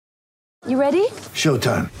You ready?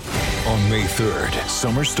 Showtime. On May 3rd,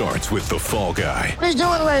 summer starts with The Fall Guy. Let's do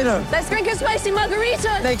it later. Let's drink a spicy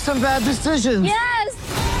margarita. Make some bad decisions.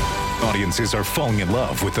 Yes! Audiences are falling in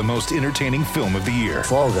love with the most entertaining film of the year.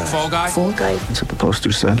 Fall Guy. Fall Guy? Fall Guy. That's what the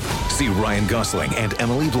poster said. See Ryan Gosling and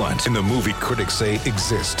Emily Blunt in the movie critics say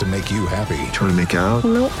exists to make you happy. Trying to make it out?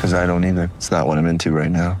 Nope. Because I don't either. It's not what I'm into right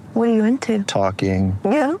now. What are you into? Talking.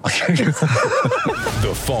 Yeah.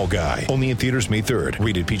 The Fall Guy. Only in theaters May 3rd.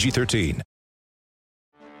 Rated PG-13.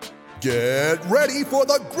 Get ready for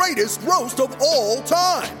the greatest roast of all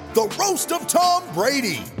time. The Roast of Tom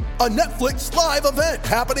Brady. A Netflix live event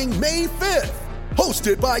happening May 5th.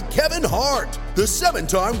 Hosted by Kevin Hart. The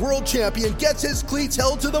 7-time world champion gets his cleats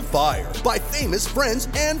held to the fire by famous friends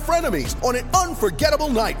and frenemies on an unforgettable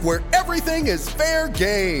night where everything is fair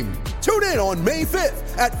game. Tune in on May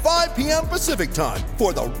 5th at 5 p.m. Pacific time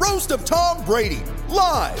for the Roast of Tom Brady.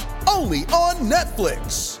 Live only on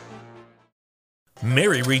Netflix.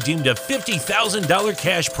 Mary redeemed a $50,000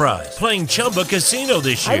 cash prize playing Chumba Casino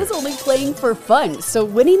this year. I was only playing for fun, so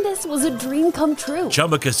winning this was a dream come true.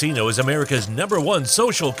 Chumba Casino is America's #1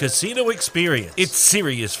 social casino experience. It's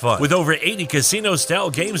serious fun. With over 80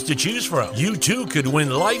 casino-style games to choose from, you too could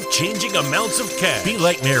win life-changing amounts of cash. Be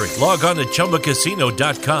like Mary. Log on to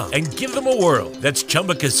ChumbaCasino.com and give them a whirl. That's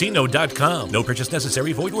ChumbaCasino.com. No purchase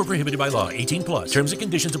necessary. Void or prohibited by law. 18 plus. Terms and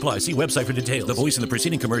conditions apply. See website for details. The voice in the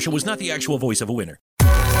preceding commercial was not the actual voice of a winner.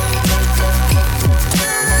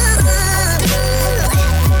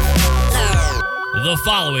 The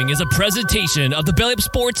following is a presentation of the Belly Up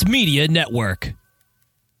Sports Media Network.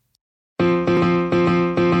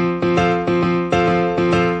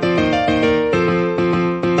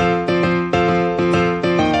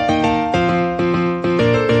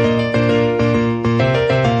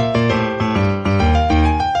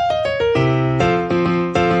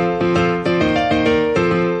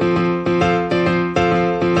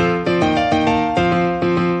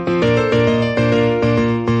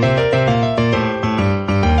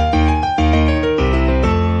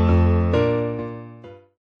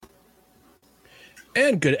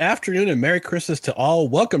 Good afternoon and Merry Christmas to all.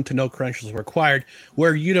 Welcome to No Credentials Required,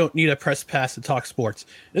 where you don't need a press pass to talk sports.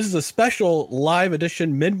 This is a special live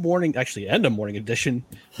edition, mid-morning, actually end of morning edition,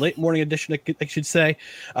 late morning edition, I should say.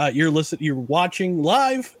 You're watching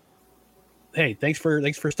live. Hey, thanks for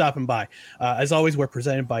stopping by. As always, we're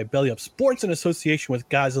presented by Belly Up Sports in association with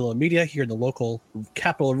Godzilla Media here in the local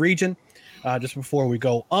capital region. Just before we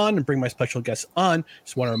go on and bring my special guests on,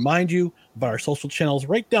 just want to remind you about our social channels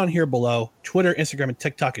right down here below. Twitter, Instagram, and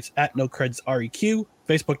TikTok, it's at NoCredsREQ.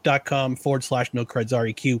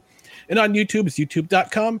 Facebook.com/NoCredsREQ. And on YouTube, it's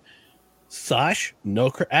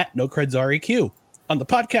YouTube.com/NoCredsREQ. On the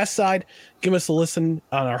podcast side, give us a listen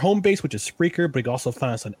on our home base, which is Spreaker, but you can also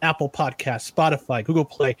find us on Apple Podcasts, Spotify, Google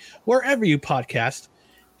Play, wherever you podcast.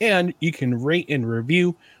 And you can rate and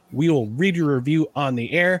review. We will read your review on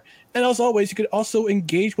the air. And as always, you could also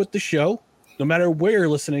engage with the show, no matter where you're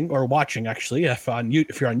listening or watching, actually, if you're on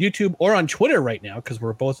YouTube or on Twitter right now, because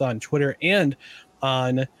we're both on Twitter and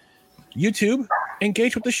on YouTube.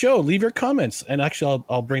 Engage with the show. Leave your comments. And actually,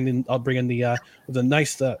 I'll bring in the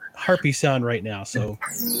nice harpy sound right now. So.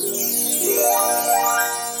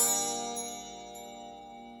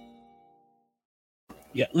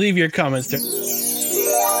 Yeah, leave your comments there.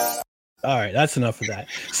 All right, that's enough of that.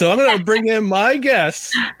 So I'm going to bring in my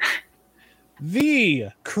guests, the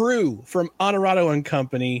crew from Honorado and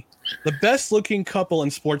Company, the best-looking couple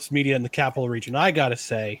in sports media in the capital region, I got to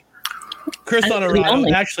say. Chris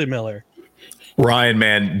Honorado, Ashley Miller. Ryan,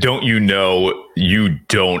 man, don't you know you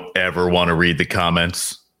don't ever want to read the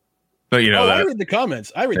comments? But you know that. I read the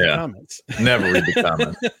comments. The comments. Never read the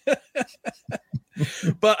comments.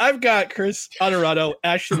 But I've got Chris Honorado,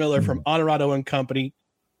 Ashley Miller from Honorado and Company.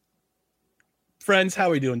 Friends, how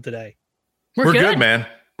are we doing today? We're good, man.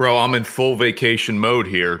 Bro, I'm in full vacation mode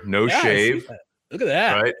here. No shave. Look at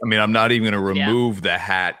that. Right? I mean, I'm not even going to remove the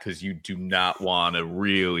hat because you do not want to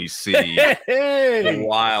really see the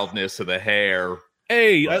wildness of the hair.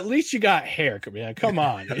 Hey, at least you got hair, man. Come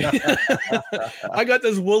on. I got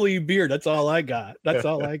this woolly beard. That's all I got. I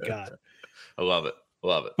love it.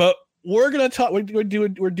 But we're going to talk.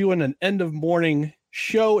 We're doing an end of morning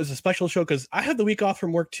show as a special show because I have the week off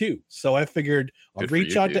from work too. So I figured I'll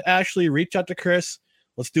reach out to Ashley, reach out to Chris.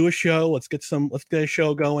 Let's do a show. Let's get a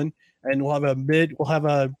show going, and we'll have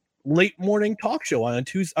a late morning talk show on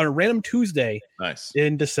a random Tuesday. Nice.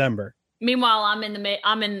 In December. Meanwhile, I'm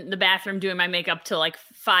in the bathroom doing my makeup till like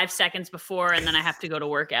 5 seconds before, and then I have to go to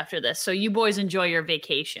work after this. So you boys enjoy your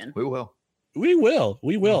vacation. We will. We will.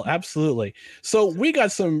 Absolutely. So we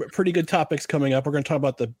got some pretty good topics coming up. We're going to talk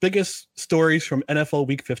about the biggest stories from NFL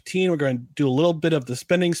Week 15. We're going to do a little bit of the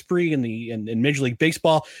spending spree in Major League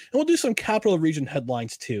Baseball, and we'll do some Capital Region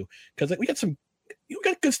headlines too, because we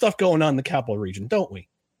got good stuff going on in the Capital Region, don't we?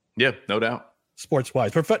 Yeah, no doubt.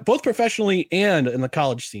 Sports-wise, both professionally and in the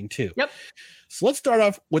college scene too. Yep. So let's start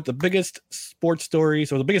off with the biggest sports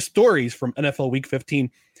stories, or the biggest stories from NFL Week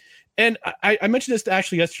 15. And I mentioned this to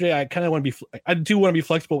Ashley yesterday. I kind of want to I do want to be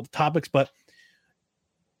flexible with the topics, but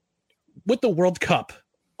with the World Cup,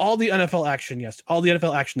 all the NFL action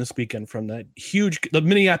this weekend, from the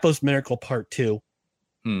Minneapolis Miracle Part 2,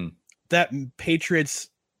 that Patriots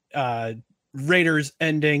Raiders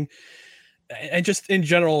ending, and just in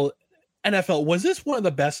general, NFL, was this one of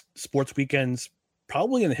the best sports weekends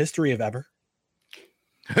probably in the history of ever?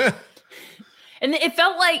 And it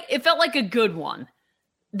felt like a good one.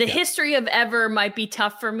 The history of ever might be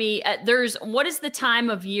tough for me. What is the time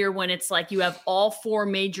of year when it's like you have all four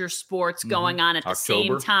major sports going on at the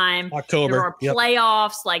same time? October. There are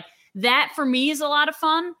playoffs. Like that for me is a lot of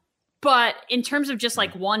fun. But in terms of just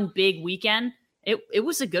like one big weekend, it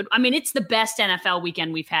was a good. I mean, it's the best NFL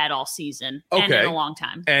weekend we've had all season and in a long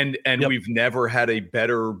time. And we've never had a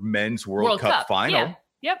better men's World Cup final. Yeah.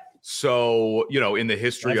 Yep. So, in the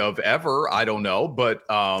history of ever, I don't know, but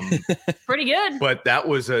pretty good. But that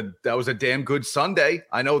was a damn good Sunday.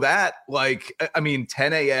 I know that.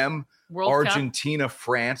 10 a.m. Argentina,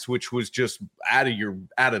 France, which was just out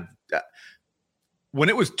of when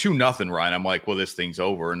it was 2-0, Ryan, I'm like, well, this thing's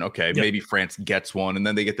over. And maybe France gets one, and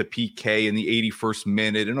then they get the PK in the 81st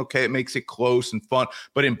minute, and it makes it close and fun.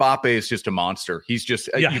 But Mbappe is just a monster. He's just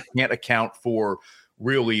you can't account for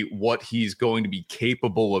really what he's going to be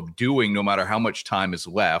capable of doing no matter how much time is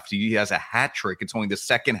left. He has a hat trick. It's only the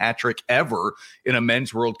second hat trick ever in a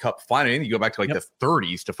men's World Cup final. And you go back to the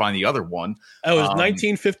 30s to find the other one. Oh, it was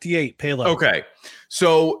 1958 Pele. Okay.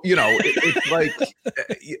 So, it's like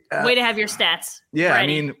way to have your stats. Yeah.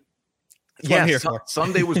 Ready. I mean,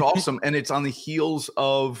 Sunday was awesome. And it's on the heels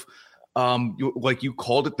of, you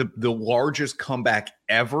called it the largest comeback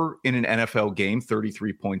ever in an NFL game,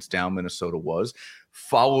 33 points down Minnesota was,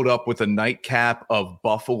 followed up with a nightcap of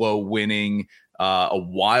Buffalo winning a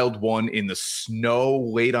wild one in the snow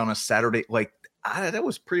late on a Saturday. That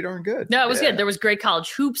was pretty darn good. No, it was good. There was great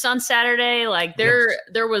college hoops on Saturday.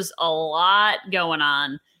 There was a lot going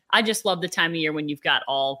on. I just love the time of year when you've got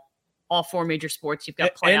all four major sports. You've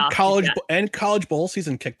got playoffs. And college bowl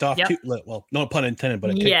season kicked off too. Well, no pun intended,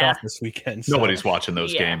 but it kicked off this weekend. So. Nobody's watching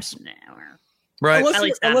those games. No. Right.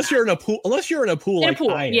 Unless you're in a pool like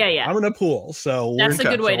I am. Yeah. I'm in a pool. So that's a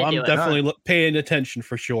good way to do it. I'm definitely paying attention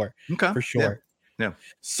for sure. Okay. For sure. Yeah.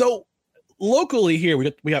 So locally here,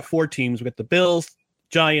 we got four teams. We got the Bills,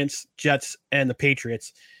 Giants, Jets, and the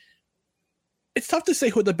Patriots. It's tough to say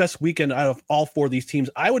who had the best weekend out of all four of these teams.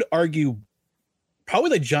 I would argue probably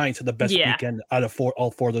the Giants had the best weekend out of all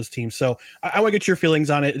four of those teams. So I want to get your feelings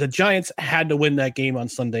on it. The Giants had to win that game on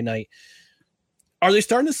Sunday night. Are they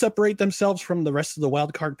starting to separate themselves from the rest of the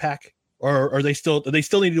wild card pack, or do they still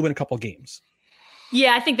need to win a couple games?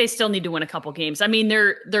 Yeah, I think they still need to win a couple games. I mean,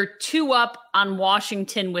 they're 2 up on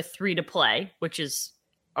Washington with 3 to play, which is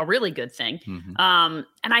a really good thing. Mm-hmm. And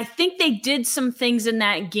I think they did some things in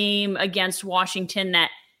that game against Washington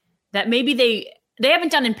that maybe they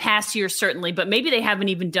haven't done in past years, certainly, but maybe they haven't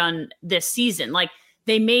even done this season. Like,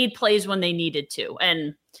 they made plays when they needed to.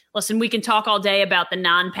 And listen, we can talk all day about the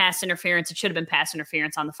non-pass interference. It should have been pass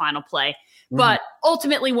interference on the final play. Mm-hmm. But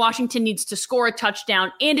ultimately, Washington needs to score a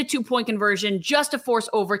touchdown and a 2-point conversion just to force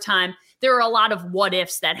overtime. There are a lot of what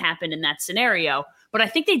ifs that happened in that scenario. But I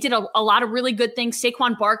think they did a lot of really good things.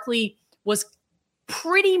 Saquon Barkley was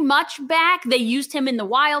pretty much back. They used him in the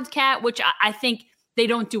Wildcat, which I think they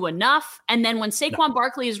don't do enough. And then when Saquon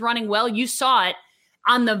Barkley is running well, you saw it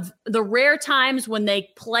on the rare times when they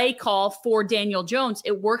play call for Daniel Jones.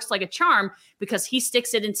 It works like a charm because he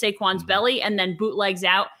sticks it in Saquon's belly and then bootlegs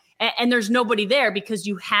out. And there's nobody there because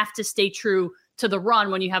you have to stay true to the run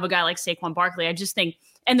when you have a guy like Saquon Barkley. I just think,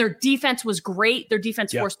 and their defense was great. Their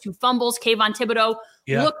defense forced 2 fumbles. Kayvon Thibodeau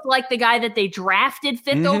looked like the guy that they drafted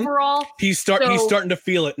 5th overall. He's starting to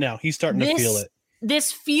feel it now. He's starting to feel it.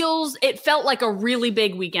 It felt like a really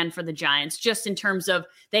big weekend for the Giants, just in terms of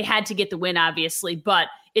they had to get the win, obviously, but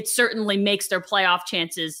it certainly makes their playoff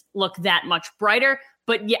chances look that much brighter.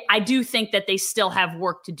 But yeah, I do think that they still have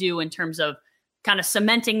work to do in terms of kind of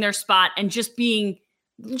cementing their spot and just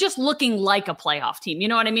looking like a playoff team. You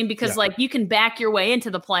know what I mean? Because you can back your way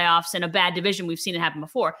into the playoffs in a bad division. We've seen it happen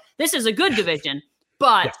before. This is a good division,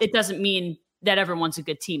 but it doesn't mean that everyone's a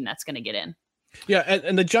good team that's going to get in. Yeah,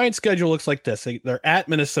 and the Giants' schedule looks like this. They're at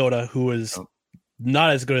Minnesota, who is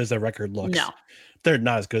not as good as their record looks. No. They're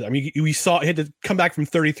not as good. I mean, we saw it had to come back from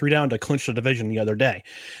 33 down to clinch the division the other day.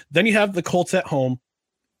 Then you have the Colts at home,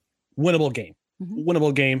 winnable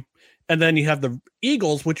game. And then you have the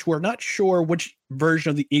Eagles, which we're not sure which version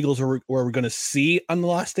of the Eagles we're going to see on the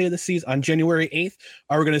last day of the season, on January 8th.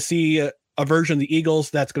 Are we going to see a version of the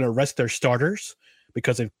Eagles that's going to rest their starters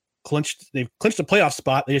because they've clinched the playoff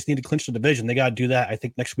spot? They just need to clinch the division. They got to do that, I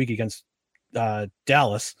think, next week against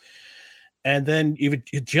Dallas. And then even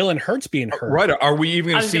Jalen Hurts being hurt. Right. Are we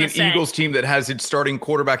even going to see an Eagles team that has its starting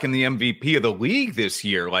quarterback in the MVP of the league this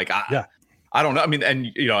year? I don't know. I mean,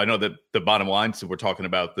 and I know that the bottom line, so we're talking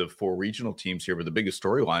about the 4 regional teams here, but the biggest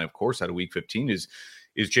storyline, of course, out of week 15 is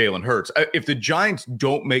Jalen Hurts. If the Giants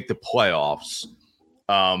don't make the playoffs,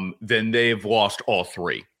 then they've lost all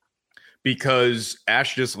 3. Because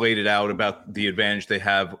Ash just laid it out about the advantage they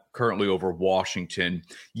have currently over Washington.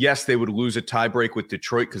 Yes, they would lose a tiebreak with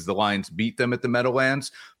Detroit because the Lions beat them at the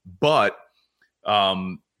Meadowlands, but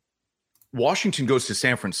Washington goes to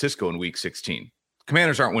San Francisco in week 16.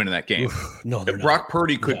 Commanders aren't winning that game. No, if Brock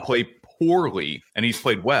Purdy could play poorly, and he's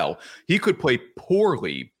played well, he could play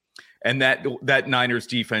poorly, and that Niners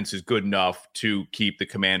defense is good enough to keep the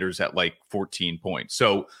Commanders at like 14 points.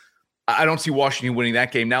 So I don't see Washington winning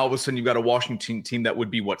that game. Now all of a sudden you've got a Washington team that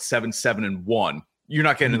would be 7-7-1. You're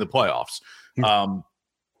not getting in the playoffs.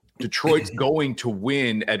 Detroit's going to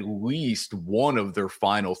win at least one of their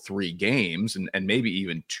final 3 games, and maybe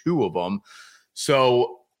even 2 of them.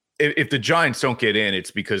 So if the Giants don't get in,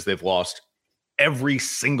 it's because they've lost every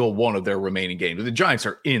single one of their remaining games. The Giants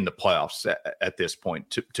are in the playoffs at this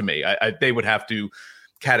point. To me, they would have to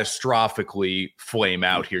catastrophically flame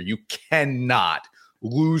out here. You cannot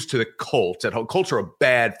lose to the Colts at home. Colts are a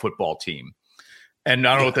bad football team. And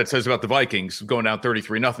I don't know what that says about the Vikings going down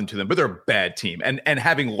 33-0 to them, but they're a bad team. And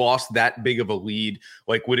having lost that big of a lead,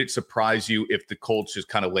 would it surprise you if the Colts just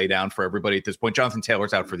kind of lay down for everybody at this point? Jonathan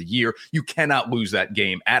Taylor's out for the year. You cannot lose that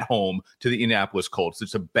game at home to the Indianapolis Colts.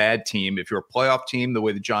 It's a bad team. If you're a playoff team, the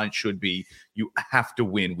way the Giants should be, you have to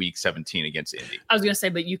win week 17 against Indy. I was going to say,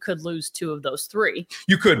 but you could lose 2 of those 3.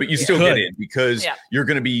 You could, but you still get in because you're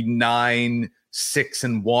going to be 9-6-1,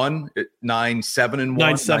 9-7-1,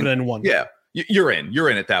 9-7-1. Yeah. You're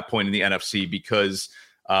in at that point in the NFC because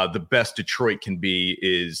the best Detroit can be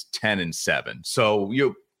is 10-7. So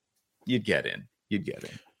you'd get in.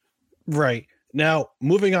 Right. Now,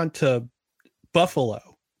 moving on to Buffalo.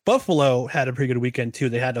 Buffalo had a pretty good weekend too.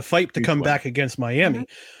 They had to fight to come back against Miami,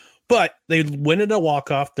 but they win in a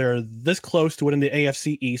walk-off. They're this close to winning the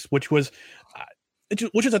AFC East, which is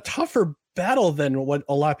a tougher battle than what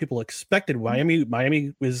a lot of people expected.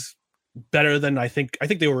 Miami was better than I think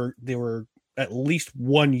they were at least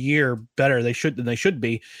 1 year better they should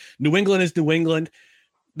be. New England is New England.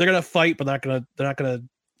 They're gonna fight, but they're not gonna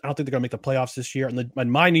I don't think they're gonna make the playoffs this year.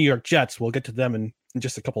 And my New York Jets, we'll get to them in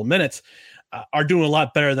just a couple of minutes, are doing a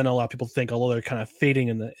lot better than a lot of people think, although they're kind of fading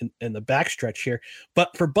in the backstretch here.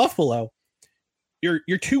 But for Buffalo, you're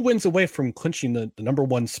 2 wins away from clinching the number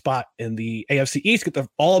 1 spot in the AFC East. Get the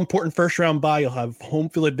all-important first-round bye. You'll have home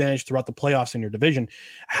field advantage throughout the playoffs in your division.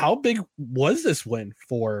 How big was this win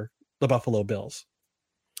for the Buffalo Bills?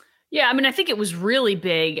 Yeah, I mean, I think it was really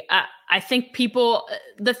big. I think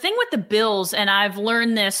the thing with the Bills, and I've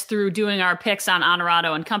learned this through doing our picks on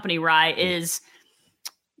Honorado and Company, Rye, is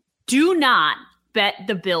do not bet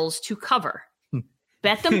the Bills to cover.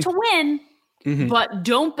 Bet them to win. But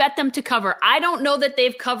don't bet them to cover. I don't know that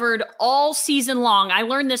they've covered all season long. I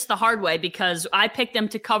learned this the hard way because I picked them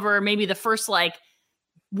to cover maybe the first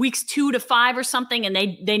weeks 2 to 5 or something, and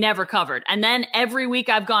they never covered. And then every week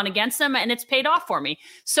I've gone against them, and it's paid off for me.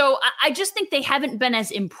 So I just think they haven't been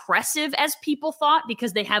as impressive as people thought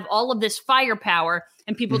because they have all of this firepower,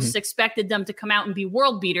 and people just expected them to come out and be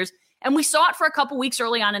world beaters. And we saw it for a couple weeks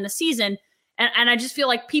early on in the season, and I just feel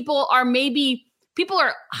like people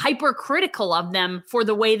are hypercritical of them for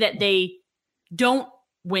the way that they don't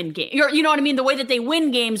win games. You know what I mean? The way that they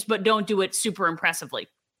win games but don't do it super impressively.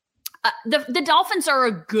 The Dolphins are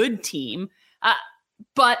a good team.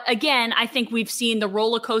 But again, I think we've seen the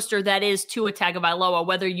roller coaster that is Tua Tagovailoa,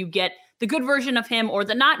 whether you get the good version of him or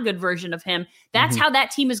the not good version of him. That's how that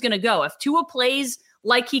team is going to go. If Tua plays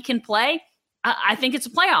like he can play, I think it's a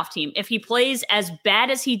playoff team. If he plays as bad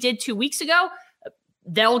as he did 2 weeks ago,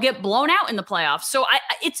 they'll get blown out in the playoffs. So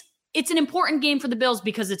it's an important game for the Bills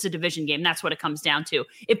because it's a division game. That's what it comes down to.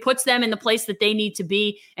 It puts them in the place that they need to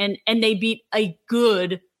be, and they beat a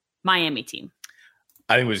good Miami team.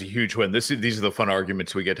 I think it was a huge win. These are the fun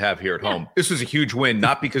arguments we get to have here at home. This was a huge win,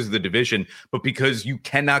 not because of the division, but because you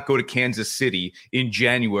cannot go to Kansas City in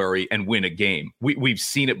January and win a game. We've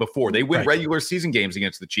seen it before. They win regular season games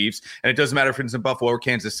against the Chiefs, and it doesn't matter if it's in Buffalo or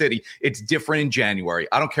Kansas City. It's different in January.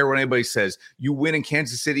 I don't care what anybody says. You win in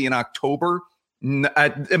Kansas City in October,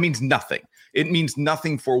 that means nothing. It means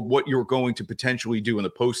nothing for what you're going to potentially do in the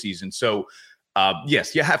postseason. So,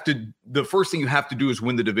 yes, you have to. The first thing you have to do is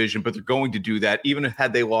win the division, but they're going to do that. Even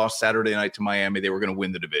had they lost Saturday night to Miami, they were going to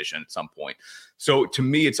win the division at some point. So to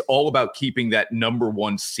me, it's all about keeping that number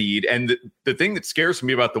 1 seed. And the thing that scares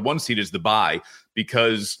me about the 1 seed is the bye,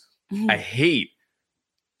 because I hate.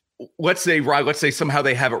 Let's say somehow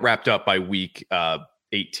they have it wrapped up by week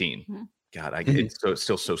 18. God, it's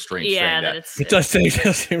still so strange. Yeah, saying that. It does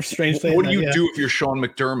seem strange. What do you do if you're Sean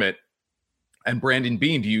McDermott and Brandon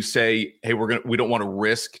Beane? Do you say, hey, we don't want to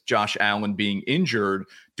risk Josh Allen being injured?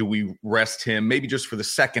 Do we rest him maybe just for the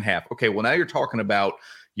second half? Okay, well, now you're talking about,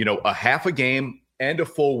 a half a game and a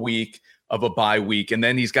full week of a bye week, and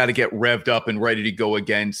then he's got to get revved up and ready to go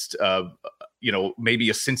against, maybe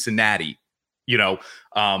a Cincinnati.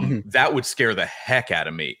 That would scare the heck out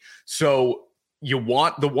of me. So you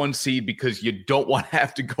want the 1 seed because you don't want to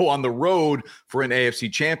have to go on the road for an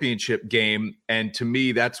AFC championship game. And to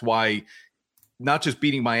me, that's why not just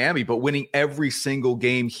beating Miami, but winning every single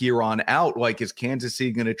game here on out. Like, is Kansas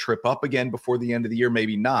City going to trip up again before the end of the year?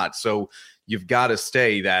 Maybe not. So you've got to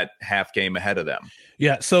stay that half game ahead of them.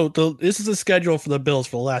 Yeah. So this is the schedule for the Bills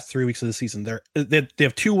for the last 3 weeks of the season. They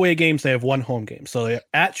have 2 away games. They have 1 home game. So they're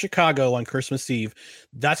at Chicago on Christmas Eve.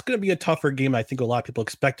 That's going to be a tougher game. I think a lot of people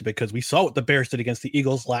expected, because we saw what the Bears did against the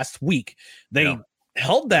Eagles last week. They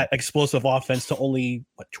held that explosive offense to only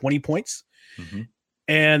 20 points. Mm-hmm.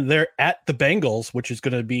 And they're at the Bengals, which is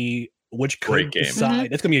going to be great game.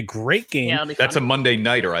 Decide. It's going to be a great game. Yeah, that's a Monday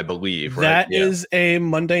nighter, I believe. Right? That is a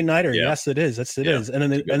Monday nighter. Yeah. Yes, it is. It is.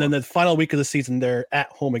 And then the final week of the season, they're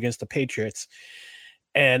at home against the Patriots.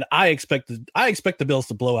 And I expect the Bills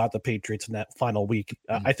to blow out the Patriots in that final week.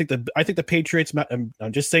 I think the Patriots. I'm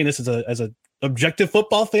just saying this as a objective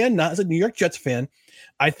football fan, not as a New York Jets fan.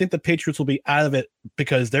 I think the Patriots will be out of it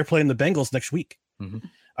because they're playing the Bengals next week. Mm-hmm.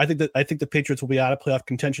 I think the Patriots will be out of playoff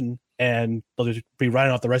contention, and they'll just be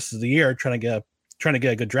riding off the rest of the year trying to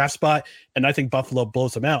get a good draft spot. And I think Buffalo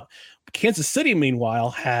blows them out. Kansas City, meanwhile,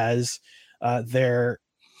 has they're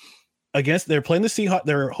playing the Seahawks.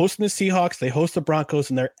 They're hosting the Seahawks. They host the Broncos,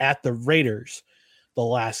 and they're at the Raiders the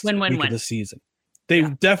last week of the season. They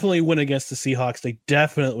definitely win against the Seahawks. They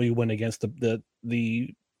definitely win against the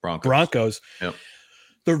Broncos. Yep.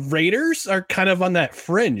 The Raiders are kind of on that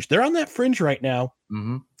fringe. They're on that fringe right now,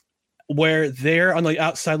 where they're on the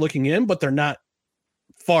outside looking in, but they're not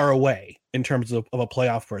far away in terms of a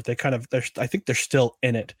playoff berth. I think they're still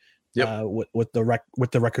in it with the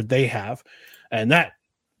record they have, and that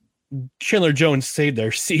Chandler Jones saved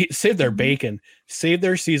their bacon, saved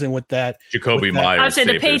their season with that. Jacoby Myers. I would say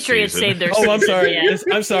the Patriots saved their season. Oh, I'm sorry.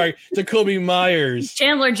 I'm sorry. Jacoby Myers.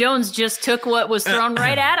 Chandler Jones just took what was thrown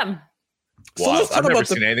right at him. Wow, so I've never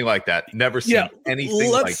seen anything like that. Never seen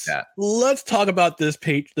anything like that. Let's talk about this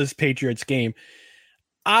Patriots game.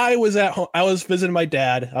 I was at home. I was visiting my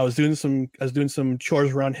dad. I was doing some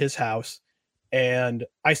chores around his house, and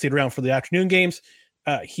I stayed around for the afternoon games.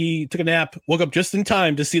 He took a nap, woke up just in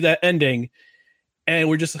time to see that ending, and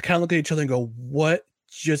we're just kind of looking at each other and go, "What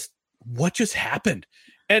just happened?"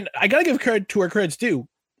 And I gotta give credit to where credit's due.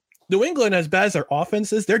 New England, as bad as their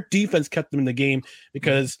offense is, their defense kept them in the game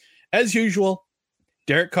because. As usual,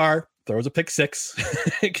 Derek Carr throws a pick 6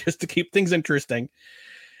 just to keep things interesting.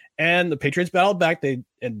 And the Patriots battled back. And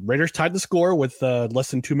Raiders tied the score with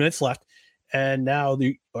less than 2 minutes left. And now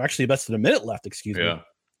less than a minute left, excuse me.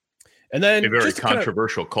 And then a very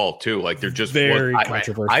controversial call too. Like there just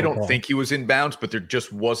controversial. I don't think he was in bounds, but there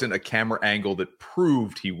just wasn't a camera angle that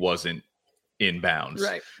proved he wasn't in bounds.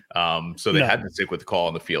 Right. So they had to stick with the call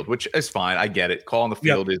on the field, which is fine. I get it. Call on the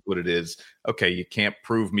field is what it is. Okay, you can't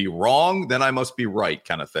prove me wrong, then I must be right,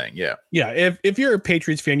 kind of thing. Yeah. Yeah. If you're a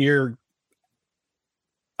Patriots fan, you're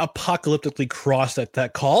apocalyptically cross at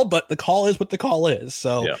that call, but the call is what the call is.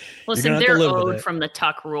 So listen, they're owed from the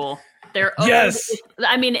Tuck rule. They're owed. Yes.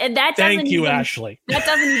 I mean, and that doesn't Thank you, Ashley. That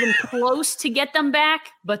doesn't even close to get them back,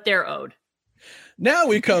 but they're owed. Now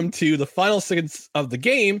we come to the final seconds of the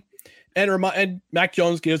game. And Mac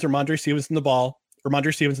Jones gives Ramondre Stevenson the ball.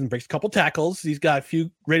 Ramondre Stevenson breaks a couple tackles. He's got a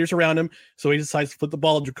few Raiders around him, so he decides to flip the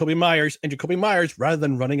ball to Jacoby Myers. And Jacoby Myers, rather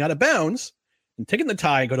than running out of bounds and taking the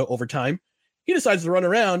tie and go to overtime, he decides to run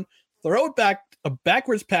around, throw it back, a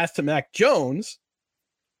backwards pass to Mac Jones.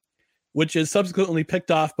 which is subsequently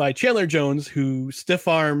picked off by Chandler Jones, who stiff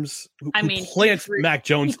arms, who plants Mac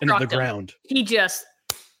Jones into the ground. He just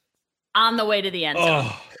on the way to the end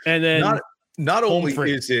zone. And then not only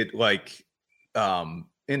is it like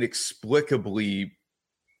inexplicably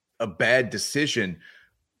a bad decision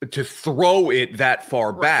to throw it that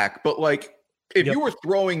far back, but like if you were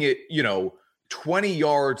throwing it, 20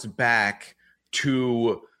 yards back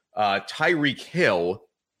to Tyreek Hill,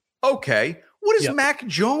 okay. What is Mac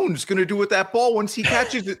Jones going to do with that ball once he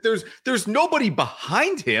catches it? There's nobody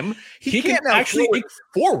behind him. He can't now actually throw it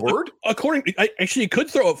forward. He could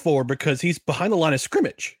throw it forward because he's behind the line of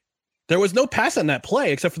scrimmage. There was no pass on that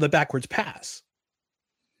play except for the backwards pass.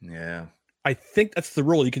 Yeah. I think that's the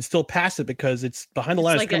rule. You can still pass it because it's behind the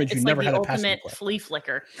line of scrimmage. You never had a pass. Ultimate flea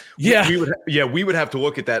flicker. Yeah. We would have to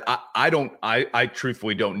look at that. I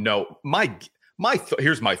truthfully don't know.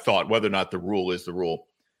 Here's my thought, whether or not the rule is the rule.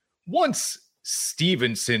 Once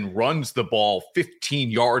Stevenson runs the ball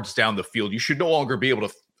 15 yards down the field, you should no longer be able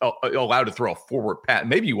to allowed to throw a forward pass.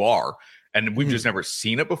 Maybe you are, and we've just never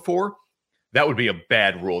seen it before. That would be a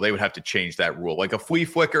bad rule. They would have to change that rule, like a flea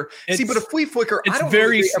flicker. But a flea flicker, it's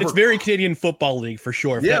very Canadian Football League for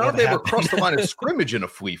sure. Yeah, I don't think they ever crossed the line of scrimmage in a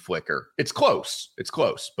flea flicker. It's close,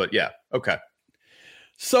 but yeah, okay.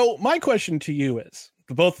 So my question to you is,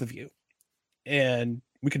 for both of you, and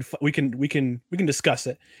we can discuss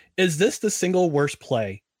it. Is this the single worst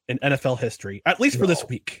play in NFL history, at least for this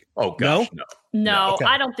week? Oh gosh, no. Okay.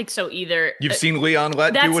 I don't think so either. You've seen Leon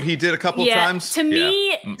Lett do what he did a couple of times? To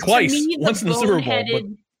me, twice. Once in the Super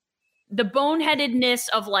Bowl. The boneheadedness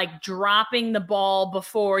of like dropping the ball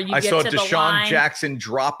before you get to the line. I saw Deshaun Jackson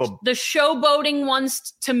drop the showboating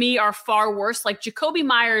ones to me are far worse. Like Jacoby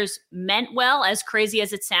Myers meant well, as crazy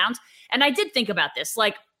as it sounds. And I did think about this.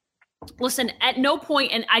 Like, listen, at no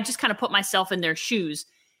point, and I just kind of put myself in their shoes,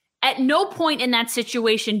 at no point in that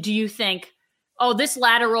situation do you think, oh, this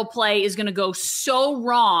lateral play is going to go so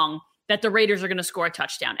wrong that the Raiders are going to score a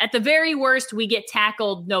touchdown. At the very worst, we get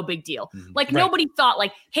tackled, no big deal. Like nobody thought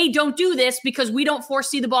like, hey, don't do this because we don't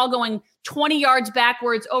foresee the ball going 20 yards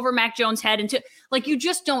backwards over Mac Jones' head. Like you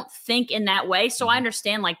just don't think in that way. So I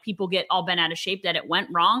understand like people get all bent out of shape that it went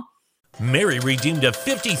wrong. Mary redeemed a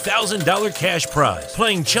 $50,000 cash prize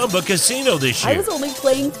playing Chumba Casino this year. I was only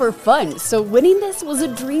playing for fun, so winning this was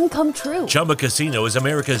a dream come true. Chumba Casino is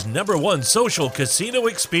America's #1 social casino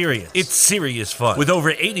experience. It's serious fun. With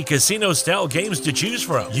over 80 casino-style games to choose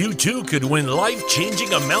from, you too could win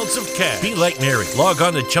life-changing amounts of cash. Be like Mary. Log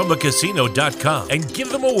on to ChumbaCasino.com and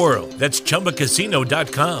give them a whirl. That's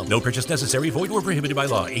ChumbaCasino.com. No purchase necessary. Void or prohibited by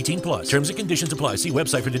law. 18+. Terms and conditions apply. See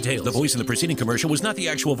website for details. The voice in the preceding commercial was not the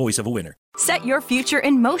actual voice of a winner. Set your future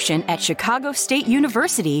in motion at Chicago State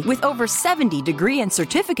University with over 70 degree and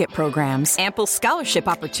certificate programs, ample scholarship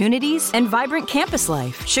opportunities, and vibrant campus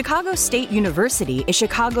life. Chicago State University is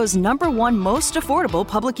Chicago's #1 most affordable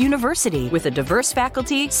public university with a diverse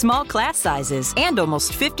faculty, small class sizes, and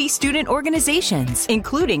almost 50 student organizations,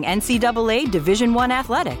 including NCAA Division I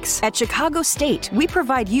athletics. At Chicago State, we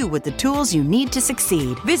provide you with the tools you need to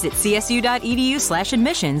succeed. Visit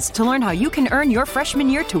csu.edu/admissions to learn how you can earn your freshman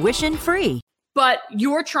year tuition free. But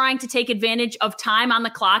you're trying to take advantage of time on the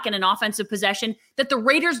clock and an offensive possession that the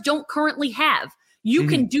Raiders don't currently have. You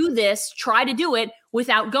can do this, try to do it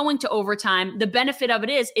without going to overtime. The benefit of it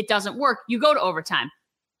is it doesn't work. You go to overtime.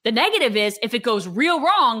 The negative is if it goes real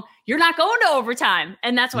wrong, you're not going to overtime.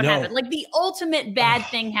 And that's what happened. Like the ultimate bad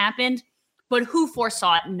thing happened, but who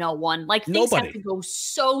foresaw it? No one. Like things have to go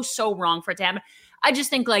so wrong for it to happen. I just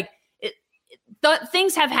think like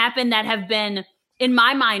things have happened that have been, in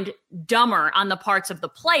my mind, dumber on the parts of the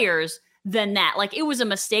players than that. Like it was a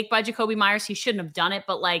mistake by Jacoby Myers. He shouldn't have done it,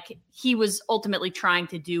 but like he was ultimately trying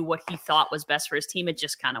to do what he thought was best for his team. It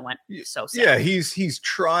just kind of went so sad. Yeah, he's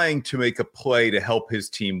trying to make a play to help his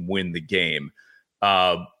team win the game.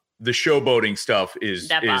 The showboating stuff is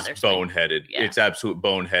boneheaded. Yeah. It's absolute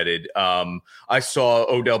boneheaded. I saw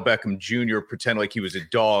Odell Beckham Jr. pretend like he was a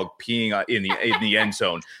dog peeing in the end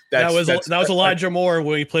zone. That was Elijah Moore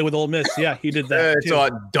when he played with Ole Miss. Yeah, he did that. It's a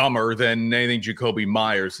lot dumber than anything Jacoby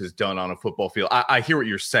Myers has done on a football field. I hear what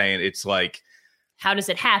you're saying. It's like, how does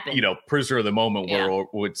it happen? Prisoner of the moment where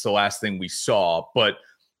it's the last thing we saw. But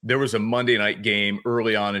there was a Monday night game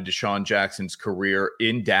early on in Deshaun Jackson's career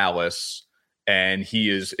in Dallas. And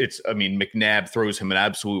McNabb throws him an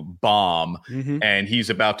absolute bomb and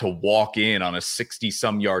he's about to walk in on a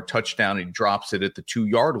 60-some yard touchdown. And he drops it at the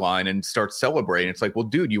 2-yard line and starts celebrating. It's like, well,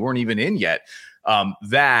 dude, you weren't even in yet.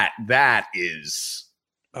 That is,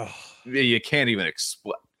 you can't even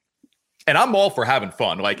explain. And I'm all for having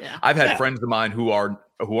fun. Like I've had friends of mine who aren't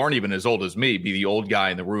even as old as me be the old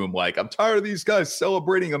guy in the room. Like, I'm tired of these guys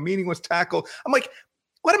celebrating a meaningless tackle. I'm like,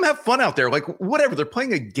 let them have fun out there. Like, whatever. They're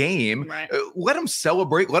playing a game. Right. Let them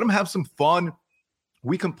celebrate. Let them have some fun.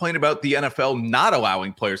 We complain about the NFL not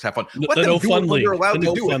allowing players to have fun. Let them do it when they're allowed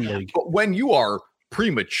to do it. But when you are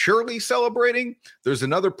prematurely celebrating, there's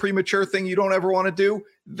another premature thing you don't ever want to do.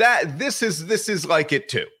 This is like it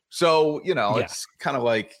too. So, it's kind of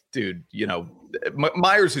like, dude,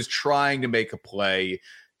 Myers is trying to make a play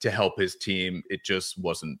to help his team. It just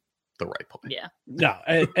wasn't the right play. Yeah. No,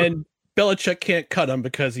 and Belichick can't cut him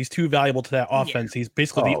because he's too valuable to that offense. He's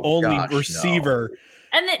basically the only receiver. No.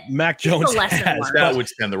 And Mac Jones has. That would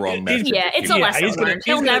send the wrong message. Yeah, it's a lesson learned.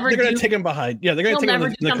 They're going to take him behind. Yeah, they're going to take him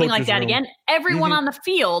in the something like that room. again. Everyone on the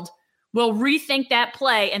field will rethink that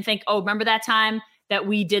play and think, oh, remember that time that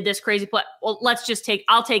we did this crazy play? Well,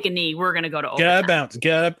 I'll take a knee. We're going to go to overtime.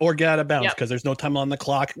 Get out of bounds because there's no time on the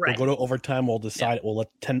clock. Right. We'll go to overtime. We'll decide it. We'll let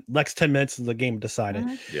next 10 minutes of the game decide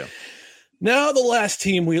it. Yeah. Now the last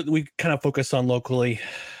team we kind of focus on locally,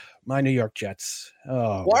 my New York Jets.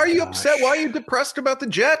 Oh, why are you upset? Why are you depressed about the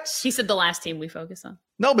Jets? He said the last team we focus on.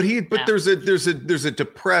 No, but there's a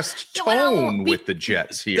depressed tone with the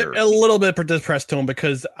Jets here. A little bit of depressed tone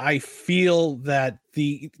because I feel that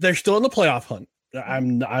they're still in the playoff hunt.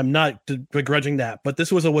 I'm not begrudging that, but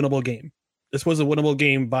this was a winnable game. This was a winnable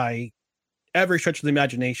game by every stretch of the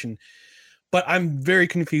imagination. But I'm very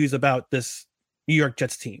confused about this New York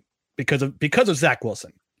Jets team because of Zach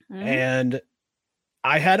Wilson. And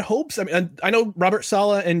I had hopes. I mean, I know Robert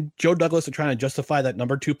Saleh and Joe Douglas are trying to justify that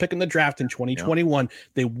number 2 pick in the draft in 2021. Yeah.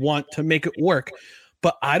 They want to make it work,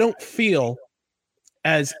 but I don't feel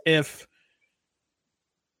as if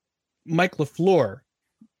Mike LaFleur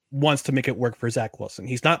wants to make it work for Zach Wilson.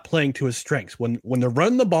 He's not playing to his strengths. When they're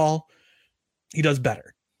running the ball, he does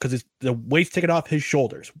better because the weight's taken off his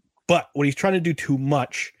shoulders. But when he's trying to do too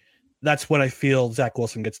much, that's when I feel Zach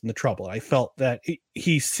Wilson gets into trouble. I felt that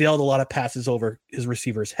he sailed a lot of passes over his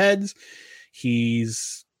receivers' heads.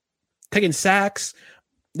 He's taking sacks.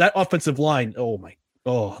 That offensive line,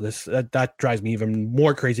 that drives me even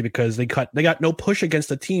more crazy because they got no push against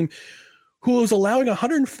a team who was allowing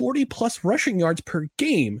 140 plus rushing yards per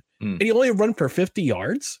game, and he only run for 50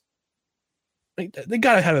 yards. They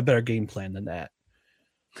got to have a better game plan than that.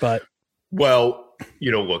 But look,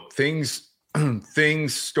 things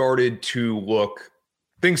started to look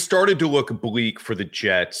bleak for the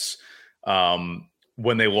Jets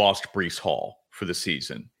when they lost Breece Hall for the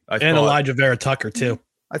season. Elijah Vera Tucker too.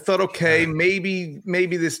 I thought, okay, maybe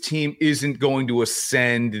this team isn't going to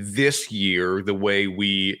ascend this year the way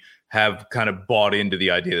we have kind of bought into the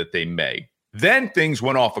idea that they may. Then things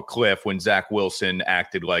went off a cliff when Zach Wilson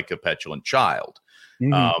acted like a petulant child,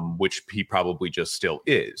 which he probably just still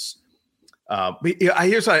is.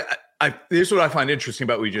 Here's what I find interesting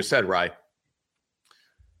about what you just said, Rye.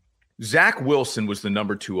 Zach Wilson was the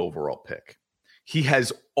number 2 overall pick. He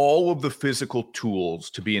has all of the physical tools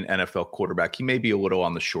to be an NFL quarterback. He may be a little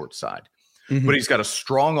on the short side, but he's got a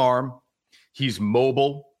strong arm. He's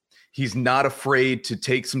mobile. He's not afraid to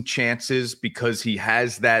take some chances because he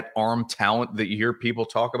has that arm talent that you hear people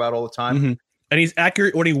talk about all the time. And he's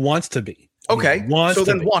accurate when he wants to be. Okay,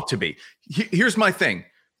 want to be. Here's my thing.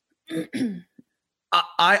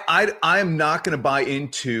 I am not going to buy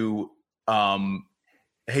into,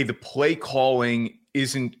 hey, the play calling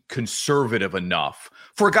isn't conservative enough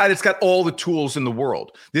for a guy that's got all the tools in the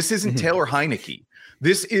world. This isn't Taylor Heineke.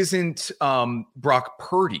 This isn't Brock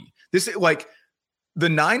Purdy. This is like the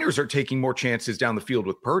Niners are taking more chances down the field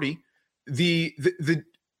with Purdy.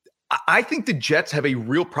 I think the Jets have a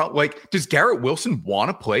real problem. Like, does Garrett Wilson want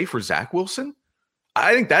to play for Zach Wilson?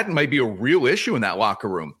 I think that might be a real issue in that locker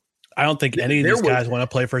room. I don't think any of these guys want to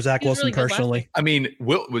play for Zach Wilson really personally. I mean,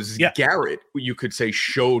 Garrett, you could say,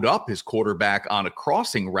 showed up his quarterback on a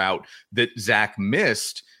crossing route that Zach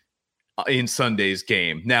missed in Sunday's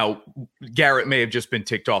game. Now, Garrett may have just been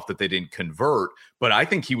ticked off that they didn't convert, but I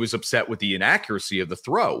think he was upset with the inaccuracy of the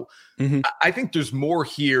throw. I think there's more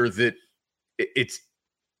here that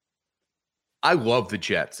I love the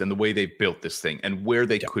Jets and the way they've built this thing and where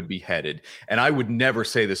they could be headed. And I would never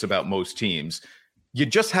say this about most teams. You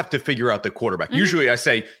just have to figure out the quarterback. Usually I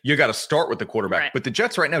say you got to start with the quarterback, but the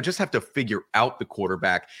Jets right now just have to figure out the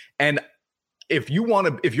quarterback. And if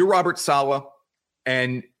you're Robert Saleh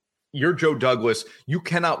and you're Joe Douglas, you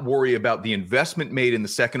cannot worry about the investment made in the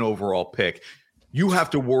 2nd overall pick. You have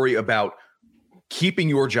to worry about keeping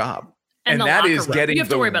your job. And that is room. getting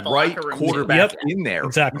the right quarterback in there.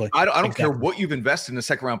 Exactly. I don't care what you've invested in a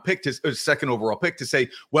second overall pick to say,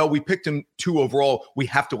 well, we picked him 2 overall. We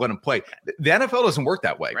have to let him play. The NFL doesn't work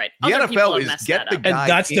that way. Right. The NFL is get the guy and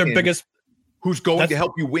that's their biggest. Who's going to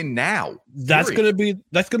help you win now? That's going to be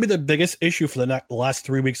the biggest issue for the last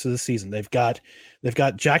 3 weeks of the season. They've got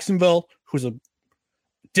Jacksonville, who's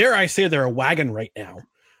dare I say they're a wagon right now.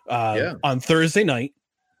 On Thursday night,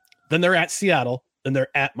 then they're at Seattle. Then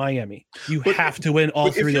they're at Miami. You have to win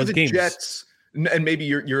all 3 of those games. Jets, and maybe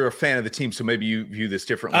you're a fan of the team, so maybe you view this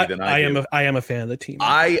differently than I do. I am a fan of the team.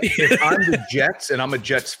 If I'm the Jets and I'm a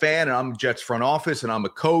Jets fan and I'm a Jets front office and I'm a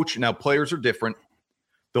coach, now players are different.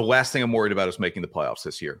 The last thing I'm worried about is making the playoffs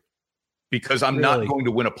this year, because I'm not going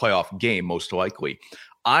to win a playoff game, most likely.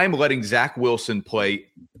 I'm letting Zach Wilson play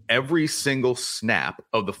every single snap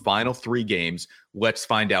of the final 3 games. Let's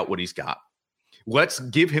find out what he's got. Let's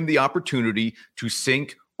give him the opportunity to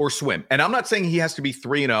sink or swim. And I'm not saying he has to be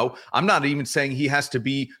 3-0. I'm not even saying he has to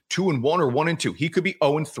be 2-1 or 1-2. He could be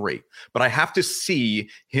 0-3. But I have to see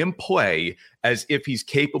him play as if he's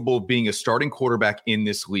capable of being a starting quarterback in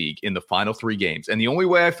this league in the final 3 games. And the only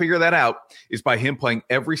way I figure that out is by him playing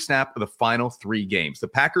every snap of the final 3 games. The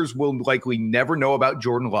Packers will likely never know about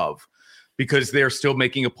Jordan Love because they're still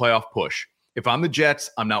making a playoff push. If I'm the Jets,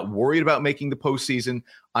 I'm not worried about making the postseason.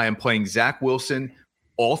 I am playing Zach Wilson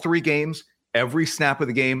all 3 games, every snap of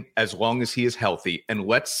the game, as long as he is healthy. And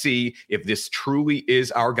let's see if this truly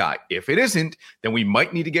is our guy. If it isn't, then we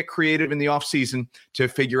might need to get creative in the offseason to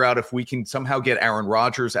figure out if we can somehow get Aaron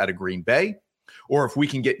Rodgers out of Green Bay, or if we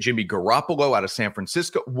can get Jimmy Garoppolo out of San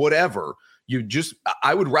Francisco, whatever.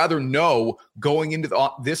 I would rather know going into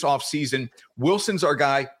this offseason, Wilson's our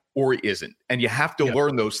guy, or he isn't. And you have to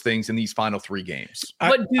learn those things in these final 3 games.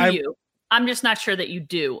 What do you? I'm just not sure that you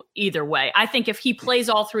do either way. I think if he plays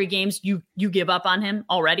all 3 games, you give up on him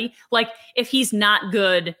already. Like if he's not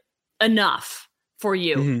good enough for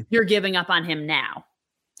you, you're giving up on him now.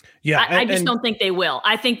 Yeah. I just don't think they will.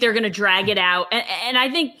 I think they're going to drag it out. And I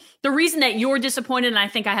think the reason that you're disappointed, and I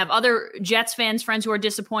think I have other Jets fans, friends who are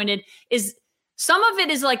disappointed, is some of it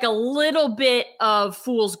is like a little bit of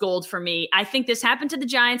fool's gold for me. I think this happened to the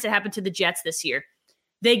Giants. It happened to the Jets this year.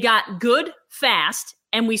 They got good fast,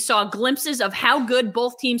 and we saw glimpses of how good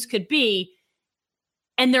both teams could be,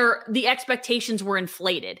 and the expectations were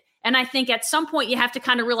inflated. And I think at some point you have to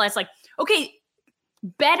kind of realize, like, okay,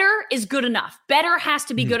 better is good enough. Better has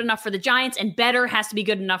to be good enough for the Giants, and better has to be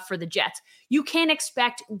good enough for the Jets. You can't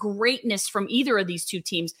expect greatness from either of these 2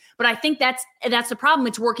 teams, but I think that's the problem.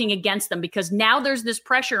 It's working against them because now there's this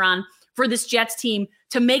pressure on for this Jets team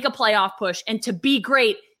to make a playoff push and to be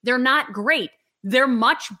great. They're not great. They're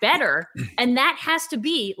much better, and that has to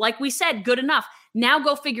be, like we said, good enough. Now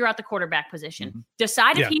go figure out the quarterback position.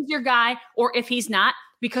 Decide if he's your guy or if he's not,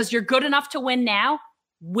 because you're good enough to win now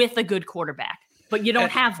with a good quarterback. But you don't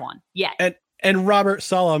have one yet. And Robert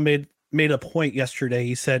Saleh made a point yesterday.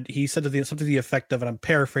 He said something to the effect of, and I'm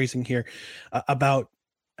paraphrasing here, about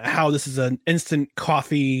how this is an instant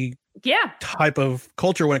coffee type of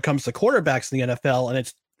culture when it comes to quarterbacks in the NFL, and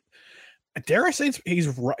it's, dare I say, he's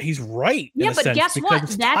right. Yeah, but guess what?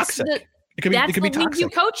 That's toxic. It could be league toxic. you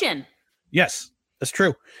coach in. Yes, that's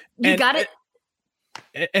true. You got it.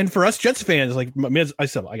 And for us Jets fans, like I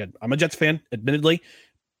said, I'm a Jets fan, admittedly.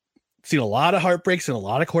 Seen a lot of heartbreaks and a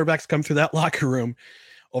lot of quarterbacks come through that locker room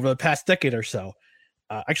over the past decade or so.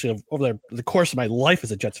 Actually, over the course of my life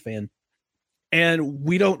as a Jets fan. And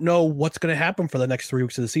we don't know what's going to happen for the next 3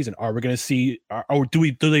 weeks of the season. Are we going to see, or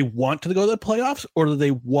do they want to go to the playoffs, or do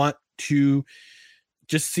they want to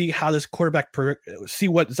just see how this quarterback, see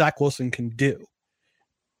what Zach Wilson can do?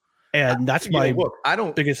 And that's my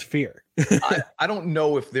biggest fear. I don't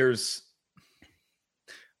know if there's,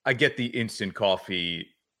 I get the instant coffee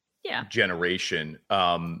generation.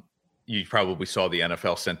 You probably saw the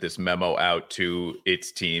NFL sent this memo out to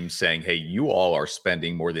its team saying, hey, you all are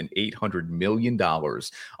spending more than $800 million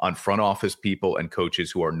on front office people and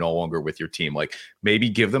coaches who are no longer with your team. Like, maybe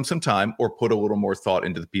give them some time or put a little more thought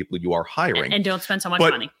into the people you are hiring. And don't spend so much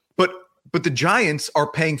money. But the Giants are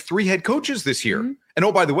paying 3 head coaches this year. Mm-hmm. And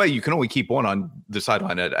oh, by the way, you can only keep one on the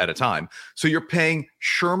sideline at a time. So you're paying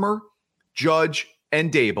Shurmur, Judge,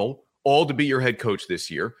 and Dable all to be your head coach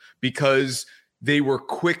this year because they were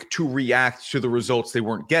quick to react to the results they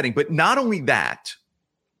weren't getting. But not only that,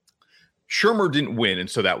 Shurmur didn't win, and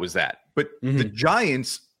so that was that. But the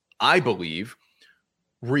Giants, I believe,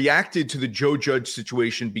 reacted to the Joe Judge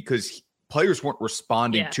situation because players weren't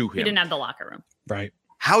responding to him. He didn't have the locker room. Right.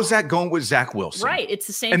 How's that going with Zach Wilson? Right. It's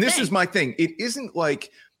the same And thing. this is my thing. It isn't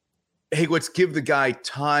like hey, let's give the guy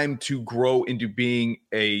time to grow into being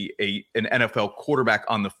an NFL quarterback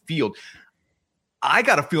on the field. I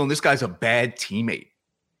got a feeling this guy's a bad teammate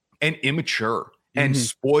and immature and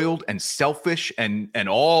spoiled and selfish and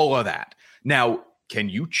all of that. Now, can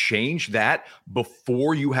you change that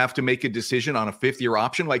before you have to make a decision on a fifth-year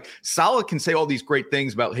option? Like, Saleh can say all these great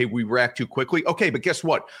things about, hey, we react too quickly. Okay, but guess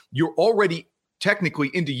what? You're already technically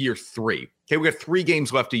into year 3. Okay, we got 3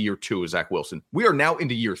 games left of year 2 of Zach Wilson. We are now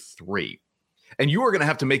into year 3. And you are going to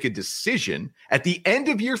have to make a decision at the end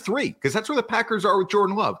of year 3, because that's where the Packers are with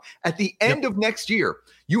Jordan Love. At the end of next year,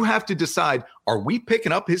 you have to decide, are we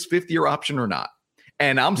picking up his 5th-year option or not?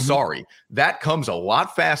 And I'm sorry, that comes a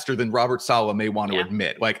lot faster than Robert Saleh may want to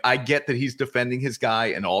admit. Like, I get that he's defending his guy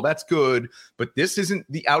and all that's good, but this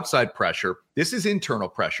isn't the outside pressure. This is internal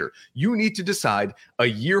pressure. You need to decide a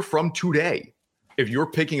year from today if you're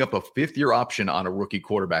picking up a 5th-year option on a rookie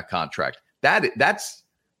quarterback contract. That's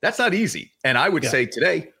not easy. And I would say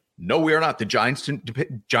today, no, we are not. The Giants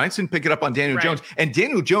didn't pick it up on Daniel Jones. And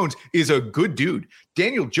Daniel Jones is a good dude.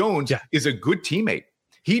 Daniel Jones is a good teammate.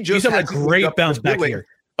 He's had a great bounce back here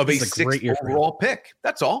of a 6th overall pick.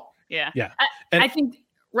 That's all. Yeah. I think,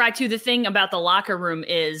 Raitu, the thing about the locker room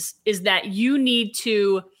is that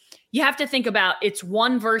you have to think about it's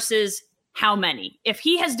one versus how many. If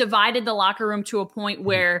he has divided the locker room to a point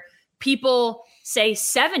where people say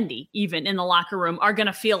 70 even in the locker room are going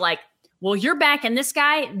to feel like, well, you're backing this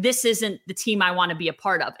guy, this isn't the team I want to be a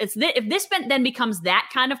part of. If this then becomes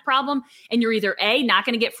that kind of problem, and you're either A, not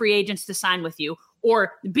going to get free agents to sign with you,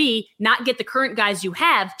 or B, not get the current guys you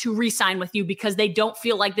have to re-sign with you because they don't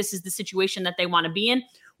feel like this is the situation that they want to be in,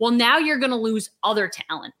 well, now you're going to lose other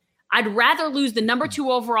talent. I'd rather lose the number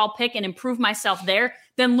 2 overall pick and improve myself there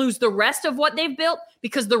than lose the rest of what they've built,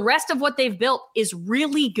 because the rest of what they've built is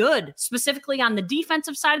really good, specifically on the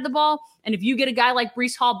defensive side of the ball. And if you get a guy like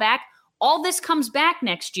Breece Hall back, all this comes back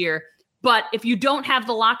next year. But if you don't have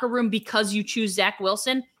the locker room because you choose Zach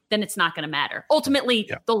Wilson, then it's not going to matter. Ultimately,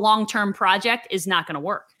 the long-term project is not going to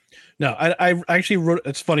work. No, I actually wrote,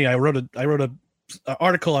 it's funny. I wrote an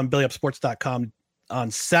article on BellyUpSports.com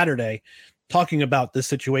on Saturday talking about this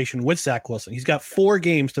situation with Zach Wilson. He's got 4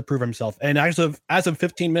 games to prove himself. And as of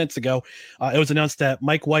 15 minutes ago, it was announced that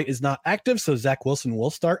Mike White is not active. So Zach Wilson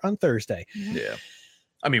will start on Thursday. Yeah.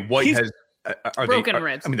 I mean, White has broken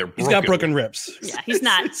ribs. I mean, he's got broken ribs. Yeah, he's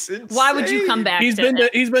not. Why would you come back? He's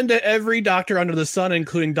been to every doctor under the sun,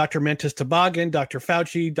 including Dr. Mantis Toboggan, Dr.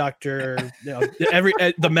 Fauci,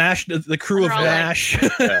 the MASH, the crew of MASH.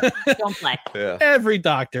 Don't play. Yeah. Every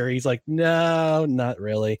doctor. He's like, no, not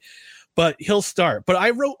really. But he'll start. But I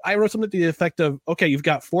wrote something to the effect of, okay, you've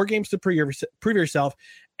got 4 games to prove yourself.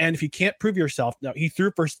 And if you can't prove yourself, now he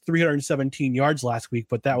threw for 317 yards last week,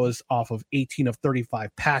 but that was off of 18 of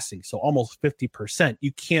 35 passing. So almost 50%.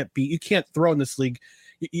 You can't throw in this league.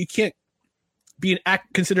 You can't be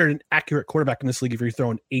considered an accurate quarterback in this league if you're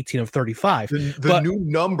throwing 18 of 35. The new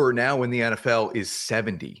number now in the NFL is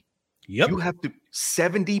 70. Yep. You have to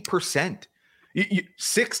 70%.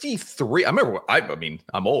 63. I'm old. I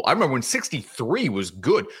remember when 63 was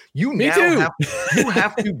good. You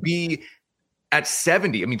have to be at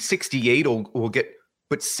 70. I mean, 68 will get,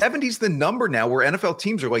 but 70 is the number now where NFL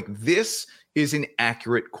teams are like, this is an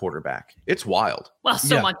accurate quarterback. It's wild. Well,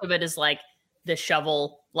 so much of it is like the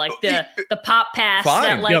shovel, like the pop pass.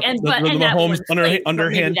 Fine. That, like, the Mahomes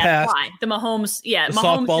underhand pass. Why. The Mahomes, the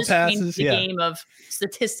Mahomes softball passes. The game of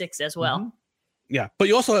statistics as well. Mm-hmm. Yeah, but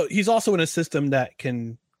he's also in a system that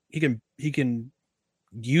he can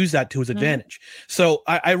use that to his advantage. So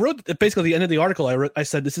I wrote basically at the end of the article. I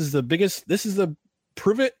said this is the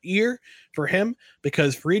prove it year for him,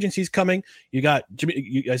 because free agency's coming. You got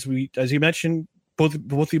Jimmy, as you mentioned, both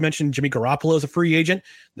of you mentioned Jimmy Garoppolo is a free agent.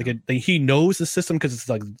 He knows the system because it's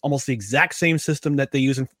like almost the exact same system that they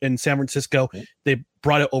use in San Francisco. Okay. They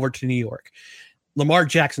brought it over to New York. Lamar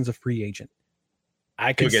Jackson's a free agent.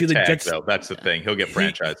 I can see the Jets. Though. That's the thing. He'll get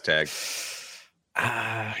franchise tagged.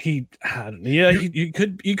 You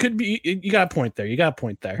could be. You got a point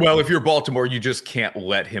there. Well, if you're Baltimore, you just can't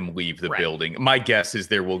let him leave the building. My guess is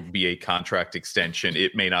there will be a contract extension.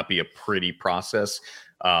 It may not be a pretty process.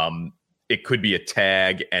 It could be a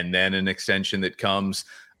tag and then an extension that comes.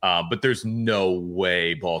 But there's no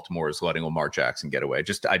way Baltimore is letting Lamar Jackson get away.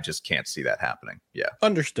 I just can't see that happening. Yeah.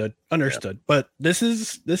 Understood. Yeah. But this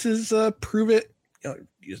is prove it.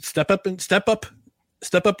 Step up,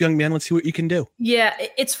 young man. Let's see what you can do. Yeah,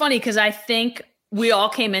 it's funny because I think we all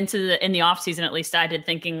came in the offseason, at least I did,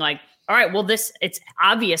 thinking like, all right, well, it's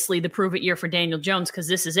obviously the prove it year for Daniel Jones because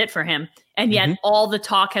this is it for him. And yet all the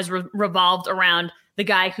talk has revolved around the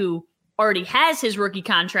guy who already has his rookie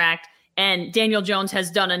contract And Daniel Jones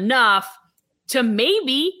has done enough to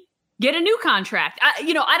maybe get a new contract.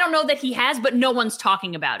 I don't know that he has, but no one's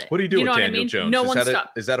talking about it. What do you do with Daniel Jones? No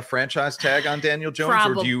is that a franchise tag on Daniel Jones?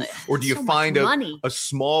 Probably. Or do you find a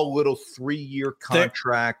small little 3-year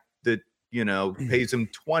contract that, pays him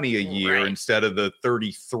 $20 a year instead of the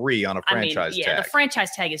 $33 on a franchise tag? The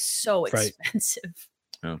franchise tag is so expensive.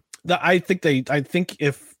 Yeah. I think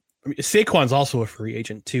if Saquon's also a free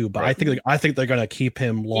agent too, but I think they're going to keep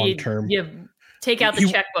him long term. Take out the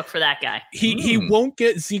checkbook for that guy. He won't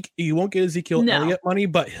get Ezekiel Elliott money,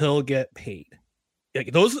 but he'll get paid.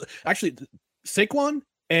 Saquon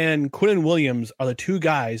and Quinnen Williams are the two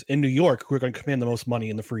guys in New York who are going to command the most money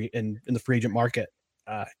in the free agent market.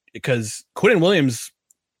 Because Quinnen Williams,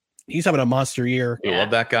 he's having a monster year. You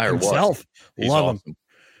love that guy himself. Or what? Love awesome. him.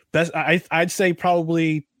 Best. I'd say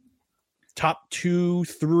probably top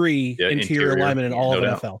 2-3 interior linemen in all of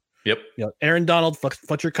NFL. Yep. Aaron Donald,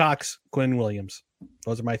 Fletcher Cox, Quinnen Williams.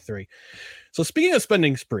 Those are my 3. So speaking of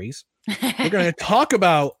spending sprees, we're going to talk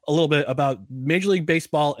a little bit about Major League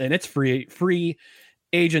Baseball and its free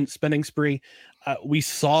agent spending spree. We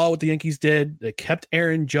saw what the Yankees did. They kept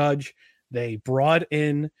Aaron Judge. They brought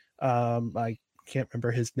in I can't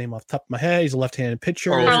remember his name off the top of my head. He's a left-handed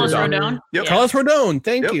pitcher. Carlos Rodon. Yep. Carlos Rodon.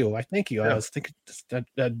 Thank you. I was thinking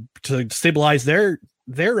to stabilize their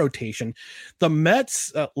rotation. The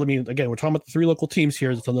Mets, we're talking about the 3 local teams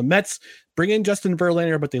here. So the Mets bring in Justin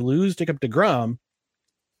Verlander, but they lose Jacob deGrom.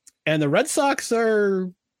 And the Red Sox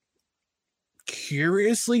are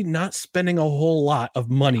curiously not spending a whole lot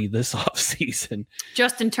of money this offseason.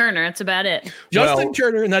 Justin Turner, that's about it. Justin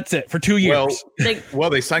Turner, and that's it for 2 years.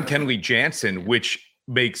 Well, they signed Kenley Jansen, which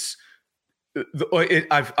makes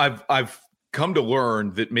I've come to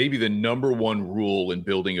learn that maybe the number one rule in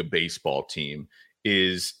building a baseball team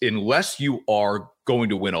is unless you are going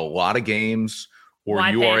to win a lot of games or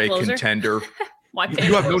you are a contender,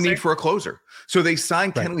 you have no need for a closer. So they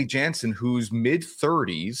signed Kenley Jansen, who's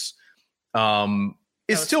mid-30s,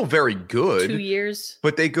 is still very good. 2 years.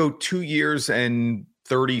 But they go 2 years and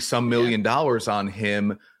 $30-some million on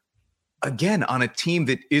him, again, on a team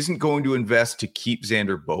that isn't going to invest to keep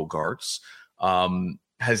Xander Bogaerts,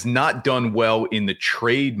 has not done well in the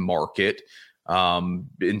trade market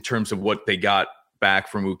in terms of what they got back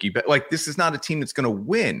from Mookie. But this is not a team that's going to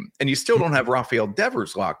win, and you still don't have Rafael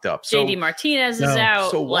Devers locked up. So JD Martinez is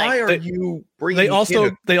out. So why are you bringing?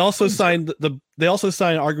 They also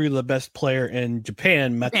signed arguably the best player in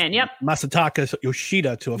Japan, Masataka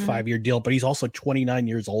Yoshida, to a 5-year deal, but he's also 29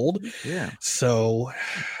 years old. Yeah. So,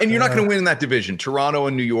 and you're not going to win in that division. Toronto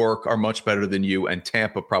and New York are much better than you, and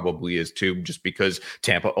Tampa probably is too, just because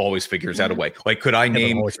Tampa always figures out a way. Could I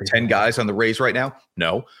name 10 guys on the Rays right now?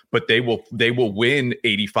 No, but they will win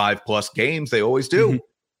 85 plus games. They always do.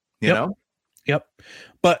 You know? Yep.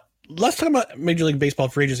 But let's talk about Major League Baseball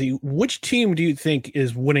free agency. Which team do you think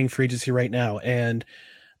is winning free agency right now? And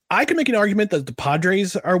I can make an argument that the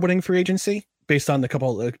Padres are winning free agency based on one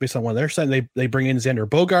of their side. They bring in Xander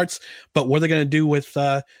Bogaerts, but what are they going to do with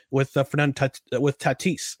Fernando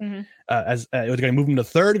Tatis? Are they going to move him to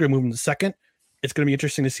third? Are they going to move him to second? It's going to be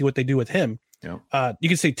interesting to see what they do with him. Yeah. You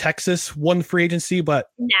can say Texas won free agency,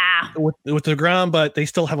 but with DeGrom, but they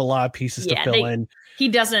still have a lot of pieces to fill in. He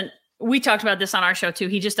doesn't. We talked about this on our show too.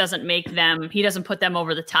 He just doesn't he doesn't put them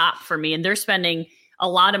over the top for me. And they're spending a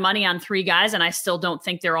lot of money on 3 guys, and I still don't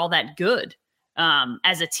think they're all that good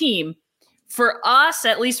as a team. For us,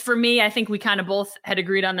 at least for me, I think we kind of both had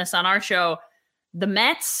agreed on this on our show. The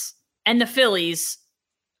Mets and the Phillies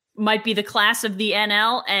might be the class of the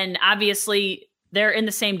NL, and obviously they're in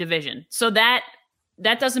the same division. So that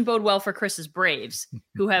doesn't bode well for Chris's Braves,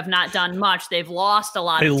 who have not done much. They've lost a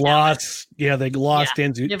lot of talent. They lost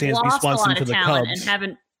Dansby Swanson to the Cubs. And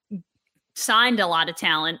haven't signed a lot of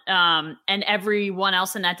talent. And everyone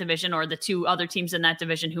else in that division, or the 2 other teams in that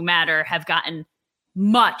division who matter, have gotten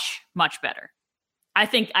much, much better. I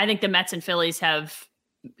think the Mets and Phillies have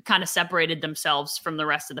kind of separated themselves from the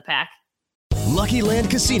rest of the pack. Lucky Land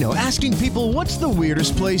Casino, asking people, what's the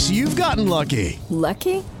weirdest place you've gotten lucky?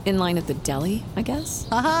 Lucky? In line at the deli, I guess?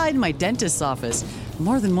 Aha, in my dentist's office.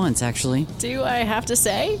 More than once, actually. Do I have to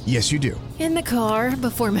say? Yes, you do. In the car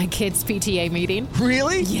before my kids' PTA meeting.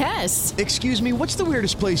 Really? Yes. Excuse me, what's the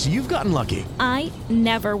weirdest place you've gotten lucky? I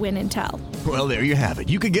never win and tell. Well, there you have it.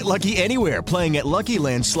 You can get lucky anywhere, playing at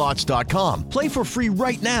LuckyLandSlots.com. Play for free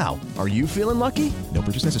right now. Are you feeling lucky? No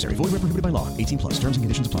purchase necessary. Void where prohibited by law. 18+. Terms and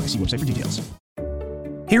conditions apply. See website for details.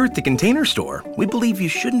 Here at The Container Store, we believe you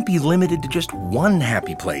shouldn't be limited to just one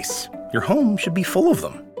happy place. Your home should be full of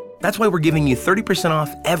them. That's why we're giving you 30%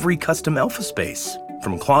 off every custom Elfa space.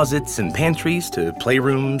 From closets and pantries to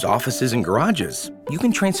playrooms, offices, and garages, you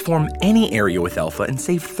can transform any area with Elfa and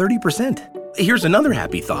save 30%. Here's another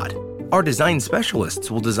happy thought. Our design specialists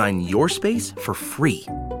will design your space for free.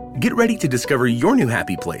 Get ready to discover your new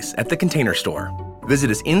happy place at the Container Store. Visit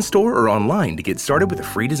us in-store or online to get started with a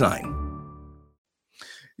free design.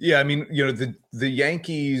 Yeah, I mean, the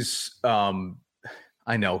Yankees,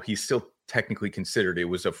 I know he's still technically considered it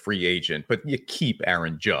was a free agent, but you keep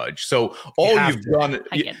Aaron Judge. So all you've done,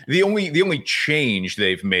 the only change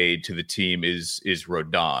they've made to the team is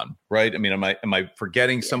Rodon, right? I mean, am I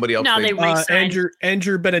forgetting somebody else? No, they re-signed.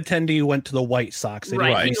 Andrew Benintendi went to the White Sox. They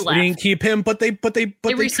didn't keep him, but they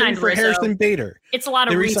re-signed for Rizzo. Harrison Bader. It's a lot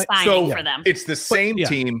of re-signing for them. It's the same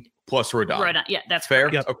team plus Rodon. Yeah, that's fair.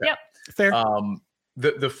 Yep. Okay, yep. Fair.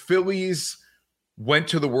 The Phillies went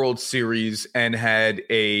to the World Series and had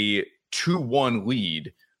a 2-1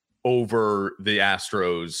 lead over the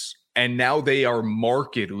Astros, and now they are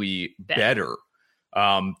markedly better.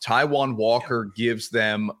 Taijuan Walker gives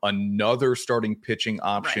them another starting pitching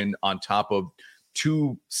option on top of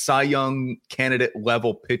two Cy Young candidate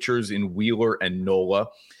level pitchers in Wheeler and Nola.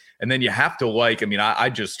 And then you have to I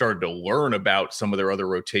just started to learn about some of their other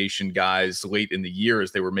rotation guys late in the year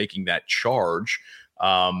as they were making that charge.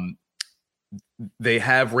 They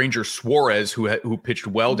have Ranger Suarez, who pitched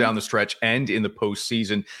well down the stretch and in the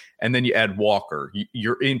postseason. And then you add Walker.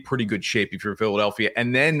 You're in pretty good shape if you're Philadelphia.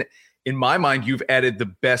 And then, in my mind, you've added the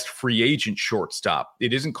best free agent shortstop.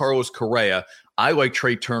 It isn't Carlos Correa. I like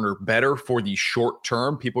Trey Turner better for the short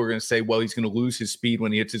term. People are going to say, well, he's going to lose his speed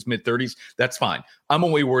when he hits his mid-30s. That's fine. I'm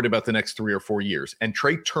only worried about the next 3 or 4 years. And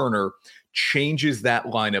Trey Turner changes that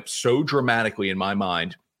lineup so dramatically in my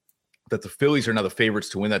mind that the Phillies are now the favorites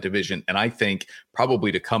to win that division. And I think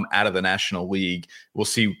probably to come out of the National League, we'll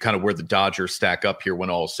see kind of where the Dodgers stack up here when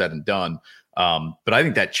all is said and done. But I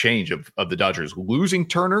think that change of the Dodgers losing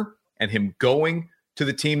Turner and him going to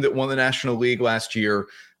the team that won the National League last year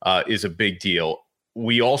is a big deal.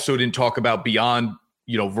 We also didn't talk about beyond,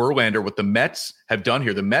 Verlander, what the Mets have done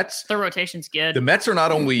here. The rotation's good. The Mets are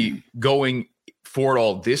not only going for it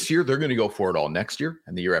all this year, they're going to go for it all next year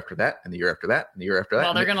and the year after that and the year after that and the year after that.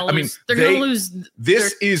 Well, they're going to lose. They're going to lose.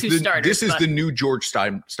 This is the new George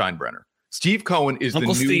Steinbrenner. Steve Cohen is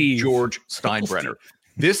Uncle the new Steve. George Steinbrenner.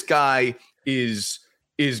 This guy is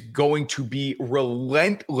going to be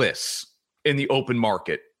relentless in the open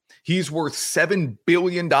market. He's worth $7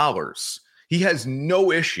 billion. He has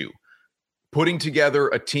no issue putting together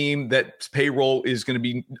a team that payroll is going to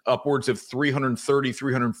be upwards of $330,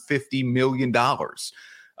 $350 million. It's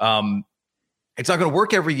not going to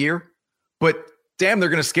work every year, but damn, they're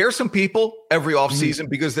going to scare some people every offseason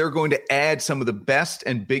because they're going to add some of the best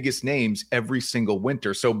and biggest names every single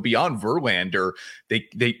winter. So beyond Verlander,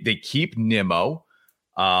 they keep Nimmo.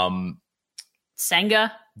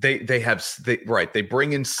 Senga. They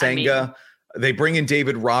bring in Senga. They bring in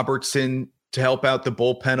David Robertson to help out the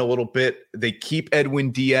bullpen a little bit. They keep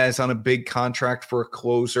Edwin Diaz on a big contract for a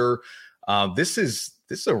closer. This is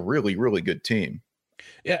a really, really good team.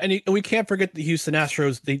 Yeah, and we can't forget the Houston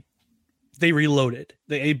Astros. They reloaded.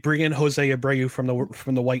 They bring in Jose Abreu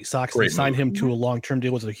from the White Sox. They signed him to a long-term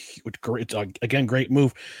deal. It's again great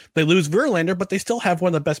move. They lose Verlander, but they still have one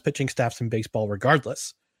of the best pitching staffs in baseball,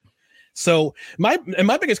 regardless. So my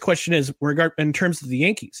biggest question is, in terms of the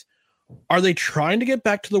Yankees, are they trying to get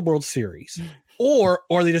back to the World Series, or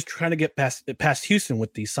are they just trying to get past Houston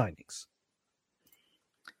with these signings?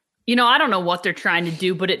 I don't know what they're trying to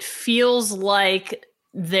do, but it feels like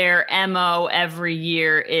their MO every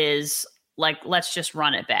year is like, let's just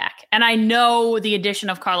run it back. And I know the addition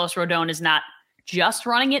of Carlos Rodon is not just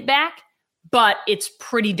running it back, but it's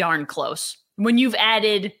pretty darn close. When you've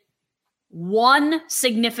added one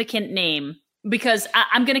significant name, because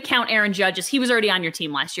I'm going to count Aaron Judge as he was already on your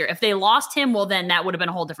team last year. If they lost him, well, then that would have been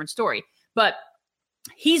a whole different story. But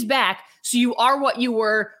he's back. So you are what you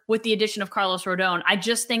were with the addition of Carlos Rodon. I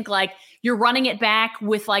just think you're running it back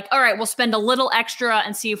with all right, we'll spend a little extra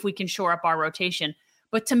and see if we can shore up our rotation.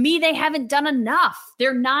 But to me, they haven't done enough.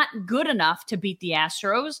 They're not good enough to beat the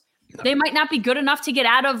Astros. They might not be good enough to get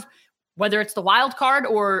out of whether it's the wild card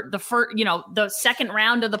or the first, the second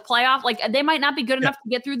round of the playoff. They might not be good enough to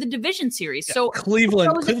get through the division series. So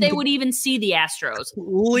Cleveland, if they would even see the Astros.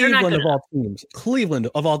 Cleveland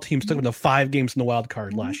of all teams took them to 5 games in the wild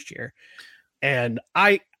card last year. And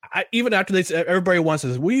I even after they said, everybody wants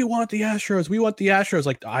this, we want the Astros.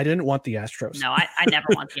 I didn't want the Astros. No, I never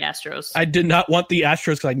want the Astros. I did not want the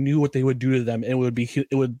Astros because I knew what they would do to them. And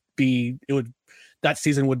that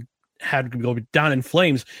season would had to go down in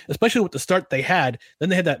flames, especially with the start they had. Then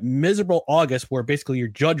they had that miserable August where basically your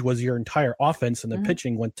Judge was your entire offense and the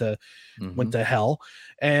pitching went to hell.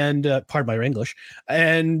 And pardon my English.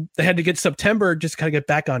 And they had to get September just kind of get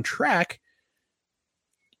back on track.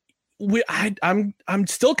 I'm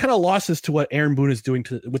still kind of lost as to what Aaron Boone is doing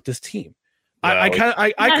with this team. I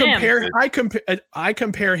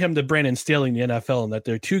compare him to Brandon Staley in the NFL, and that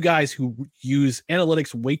they're two guys who use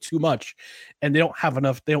analytics way too much, and they don't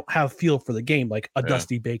have feel for the game like a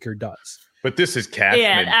Dusty Baker does. But this is Cashman.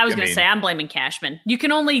 Yeah, I was going to say I'm blaming Cashman. You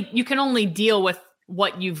can only deal with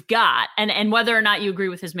what you've got, and whether or not you agree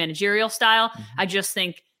with his managerial style. I just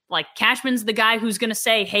think like Cashman's the guy who's going to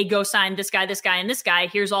say, "Hey, go sign this guy, and this guy.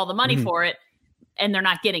 Here's all the money for it," and they're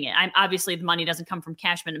not getting it. Obviously the money doesn't come from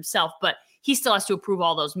Cashman himself, but he still has to approve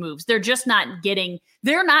all those moves. They're just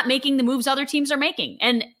they're not making the moves other teams are making.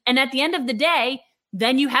 And at the end of the day,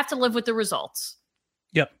 then you have to live with the results.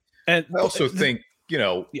 Yep. And I also think,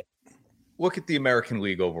 look at the American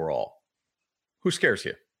League overall. Who scares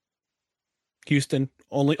you? Houston.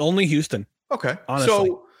 Only Houston. Okay.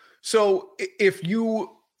 Honestly. So if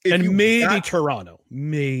maybe Toronto.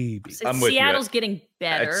 Maybe. Seattle's getting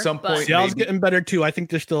better. At some point, Seattle's getting better too. I think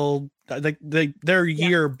they're still they're a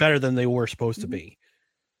year better than they were supposed to be.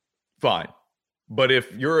 Fine. But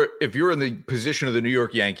if you're in the position of the New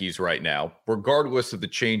York Yankees right now, regardless of the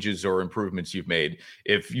changes or improvements you've made,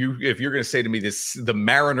 if you're going to say to me the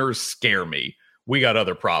Mariners scare me, we got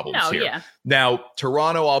other problems here. Yeah. Now,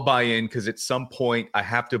 Toronto, I'll buy in because at some point I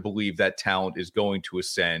have to believe that talent is going to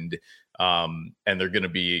ascend. And they're going to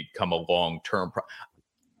become a long-term.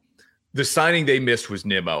 The signing they missed was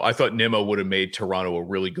Nimmo. I thought Nimmo would have made Toronto a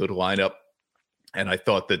really good lineup, and I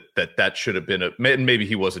thought that should have been maybe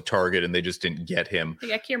he was a target, and they just didn't get him. They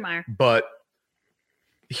got Kiermaier. But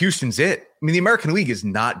Houston's it. I mean, the American League is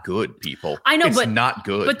not good, people. I know, it's not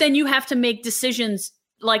good. But then you have to make decisions.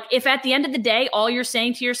 Like if at the end of the day, all you're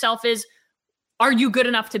saying to yourself is, are you good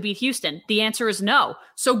enough to beat Houston? The answer is no.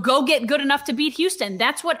 So go get good enough to beat Houston.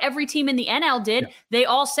 That's what every team in the NL did. Yeah. They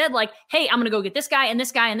all said like, hey, I'm going to go get this guy and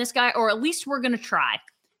this guy and this guy, or at least we're going to try.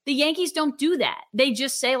 The Yankees don't do that. They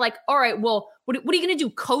just say like, all right, well, what are you going to do?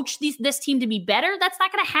 Coach this team to be better? That's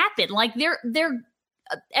not going to happen. Like they're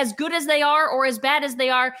as good as they are or as bad as they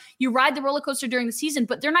are. You ride the roller coaster during the season,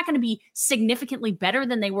 but they're not going to be significantly better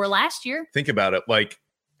than they were last year. Think about it. Like,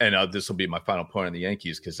 and this will be my final point on the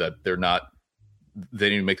Yankees because they didn't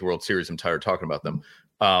even make the World Series. I'm tired of talking about them.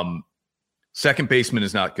 Second baseman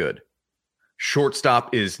is not good.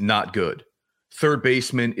 Shortstop is not good. Third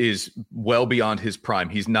baseman is well beyond his prime.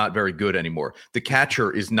 He's not very good anymore. The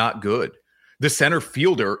catcher is not good. The center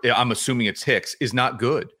fielder, I'm assuming it's Hicks, is not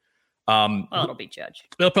good. Well, it'll be Judge.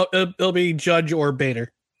 It'll be Judge or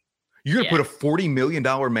Bader. You're going to put a $40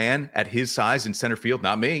 million man at his size in center field?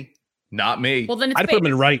 Not me. Not me. Well, then it's I'd put him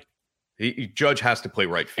in right. Judge has to play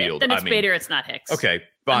right field. Then it's Bader, it's not Hicks. Okay,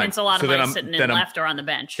 fine. It's a lot of money sitting in left or on the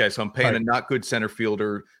bench. Okay, so I'm paying a not good center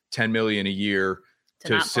fielder $10 million a year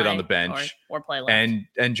to sit on the bench or play left. And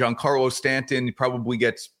Giancarlo Stanton probably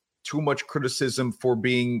gets too much criticism for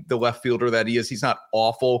being the left fielder that he is. He's not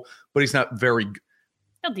awful, but he's not very good.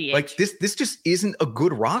 Like this just isn't a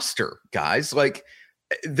good roster, guys. Like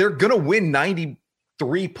they're gonna win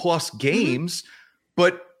 93 plus games,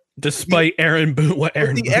 but despite Aaron Boone,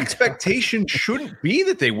 the expectation shouldn't be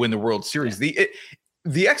that they win the World Series. The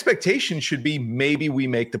expectation should be maybe we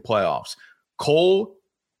make the playoffs. Cole,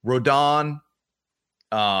 Rodon,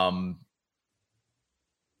 who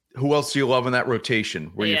else do you love in that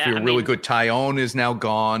rotation where you feel really good? Tyone is now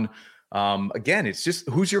gone. Again, it's just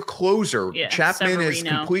who's your closer? Yeah, Chapman is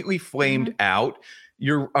completely flamed out.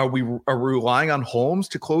 Are we relying on Holmes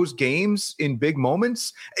to close games in big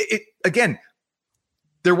moments? Again,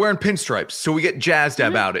 they're wearing pinstripes, so we get jazzed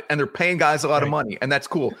about it, and they're paying guys a lot of money, and that's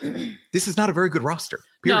cool. This is not a very good roster,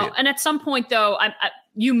 period. No, and at some point, though,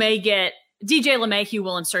 you may get DJ LeMahieu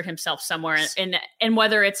will insert himself somewhere, and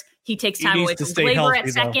whether it's he takes time away from Gleyber at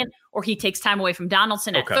second, or he takes time away from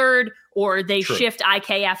Donaldson at third, or they shift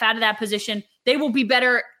IKF out of that position, they will be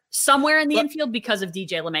better somewhere in the infield because of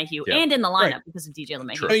DJ LeMahieu and in the lineup because of DJ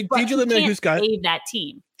LeMahieu. I mean, DJ LeMahieu's got to save that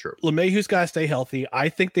team. True. LeMahieu's got to stay healthy. I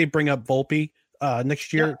think they bring up Volpe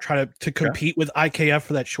next year, try to compete with IKF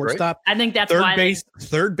for that shortstop. I think that's third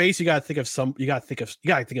base. You got to think of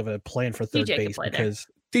a plan for third base because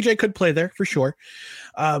DJ could play there for sure.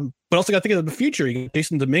 But also got to think of the future. You got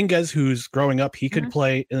Jason Dominguez, who's growing up. He could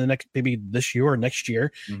play in the next, maybe this year or next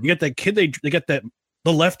year. You got that kid. They got the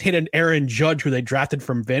left-handed Aaron Judge, who they drafted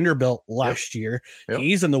from Vanderbilt last year.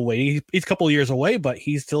 He's in the way. He's a couple of years away, but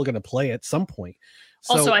he's still going to play at some point.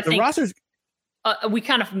 So also, I think we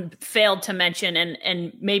kind of failed to mention,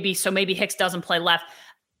 and maybe Hicks doesn't play left.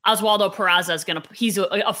 Oswaldo Peraza he's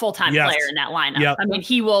a full-time player in that lineup. Yep. I mean,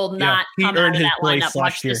 he will not come out of that lineup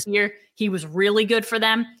much year. this year. He was really good for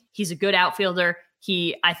them. He's a good outfielder.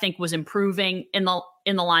 He, I think, was improving in the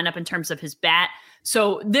lineup in terms of his bat.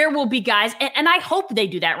 So there will be guys, and I hope they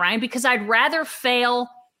do that, Ryan, because I'd rather fail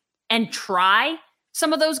and try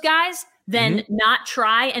some of those guys than not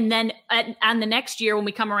try. And then on the next year, when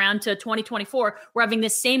we come around to 2024, we're having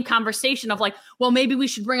this same conversation of like, well, maybe we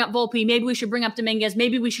should bring up Volpe. Maybe we should bring up Dominguez.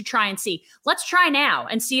 Maybe we should try and see. Let's try now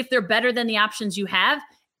and see if they're better than the options you have.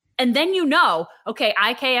 And then okay,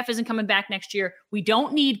 IKF isn't coming back next year. We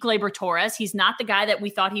don't need Gleyber Torres. He's not the guy that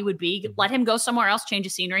we thought he would be. Let him go somewhere else, change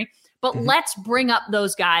of scenery. But let's bring up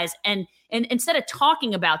those guys and instead of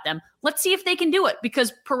talking about them, let's see if they can do it,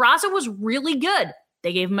 because Peraza was really good.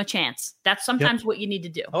 They gave him a chance. That's sometimes what you need to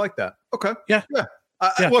do. I like that. Okay. Yeah.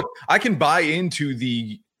 Look, I can buy into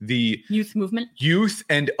the youth movement, youth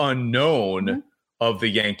and unknown of the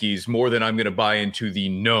Yankees more than I'm going to buy into the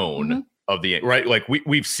known of the right. Like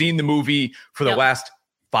we've seen the movie for the last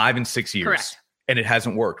 5 and 6 years. Correct. And it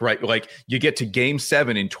hasn't worked, right? Like you get to Game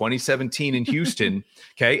 7 in 2017 in Houston,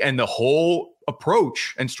 okay, and the whole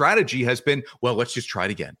approach and strategy has been, well, let's just try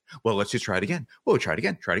it again. Well, let's just try it again. Well, try it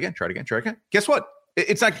again. Guess what?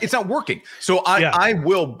 It's not working. So I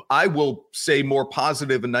will say more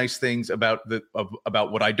positive and nice things about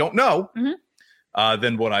what I don't know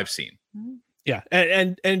than what I've seen. Yeah,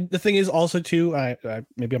 and the thing is also too,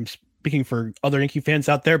 maybe I'm speaking for other Yankee fans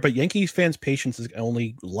out there, but Yankees fans' patience is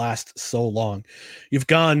only last so long. You've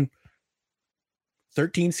gone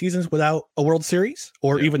 13 seasons without a World Series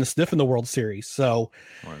or even a sniff in the World Series. So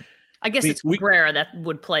I guess it's Cabrera that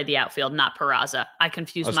would play the outfield, not Peraza. I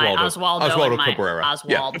confused my Oswaldo and my Cabrera.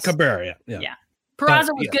 Oswald. Cabrera, yeah. Peraza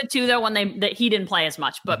was good too, though, when he didn't play as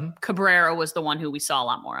much, but Cabrera was the one who we saw a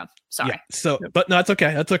lot more of. Sorry. Yeah. So, but no, it's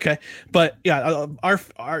okay. That's okay. But yeah, I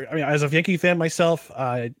mean, as a Yankee fan myself,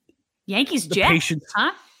 Yankees Jets,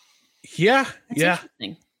 huh? Yeah. That's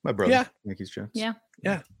interesting. My brother. Yeah. Yankees Jets.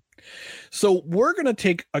 Yeah. So we're gonna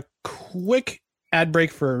take a quick ad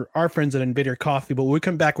break for our friends at Invader Coffee, but when we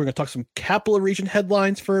come back, we're gonna talk some Capital Region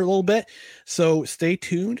headlines for a little bit. So stay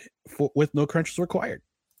tuned with No Credentials Required.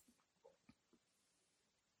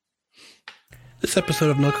 This episode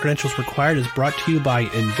of No Credentials Required is brought to you by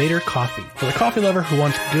Invader Coffee. For the coffee lover who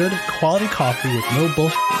wants good, quality coffee with no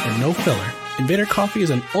bullshit and no filler, Invader Coffee is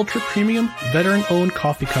an ultra-premium, veteran-owned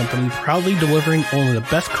coffee company proudly delivering only the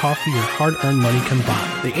best coffee your hard-earned money can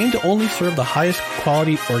buy. They aim to only serve the highest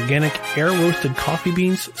quality, organic, air-roasted coffee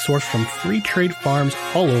beans sourced from free trade farms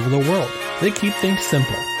all over the world. They keep things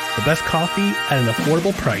simple. The best coffee at an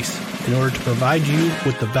affordable price in order to provide you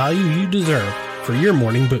with the value you deserve for your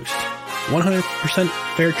morning boost. 100%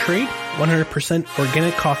 fair trade, 100%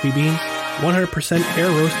 organic coffee beans, 100% air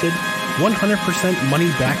roasted, 100% money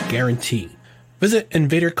back guarantee. Visit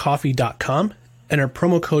invadercoffee.com, enter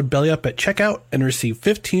promo code BELLYUP at checkout, and receive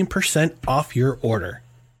 15% off your order.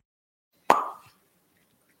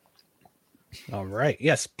 All right.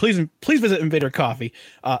 Yes, please visit Invader Coffee.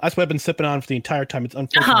 That's what I've been sipping on for the entire time. It's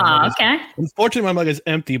unfortunate. Okay. Unfortunately, my mug is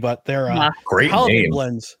empty, but they're great holiday name.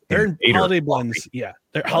 blends. Invader Holiday Coffee. blends. Yeah,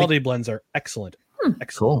 their holiday blends are excellent.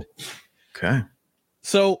 Excellent. Cool. Okay.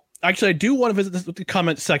 So actually, I do want to visit the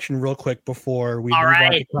comment section real quick before we All move on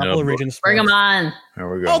right. to Capital Region Sports. Bring them on.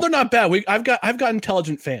 There we go. Oh, they're not bad. I've got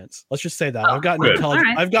intelligent fans. Let's just say that I've got an good. intelligent.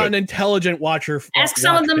 All right. I've got an intelligent watcher. Ask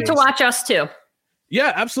some of them to base. watch us too.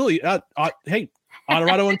 Yeah, absolutely. Hey,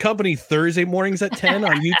 Honorado and Company Thursday mornings at 10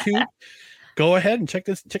 on YouTube. Go ahead and check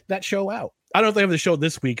that show out. I don't know if they have the show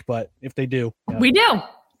this week, but if they do, yeah. We do.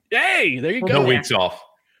 Hey, there you go. No weeks off.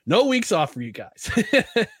 No weeks off for you guys.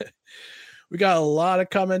 We got a lot of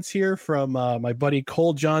comments here from my buddy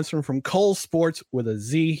Cole Johnson from Cole Sports with a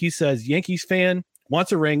Z. He says, Yankees fan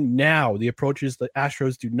wants a ring now. The approaches the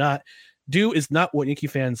Astros do is not what Yankee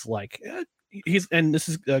fans like. And this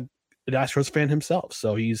is an Astros fan himself,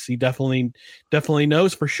 so he definitely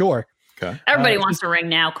knows for sure. Okay. Everybody wants a ring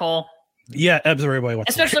now, Cole. Yeah, everybody wants.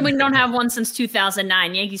 Especially when you don't have one since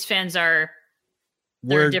 2009. Yankees fans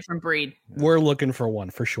they're a different breed. We're looking for one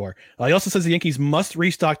for sure. He also says the Yankees must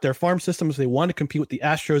restock their farm systems. They want to compete with the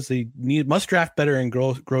Astros. They must draft better and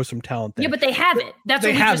grow some talent there. Yeah, but they have it. That's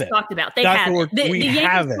what we just talked about. They have it. The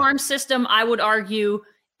Yankees farm system, I would argue,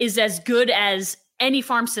 is as good as any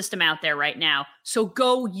farm system out there right now. So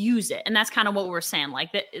go use it. And that's kind of what we're saying. Like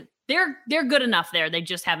they're good enough there. They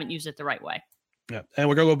just haven't used it the right way. Yeah, and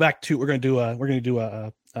we're gonna go back to we're gonna do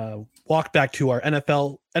a walk back to our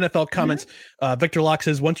NFL comments. Victor Locke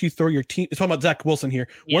says, once you throw your team, it's talking about Zach Wilson here.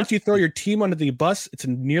 Yep. Once you throw your team under the bus, it's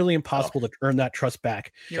nearly impossible to earn that trust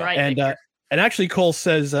back. You're right. And actually Cole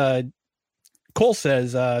says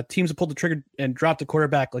teams have pulled the trigger and dropped the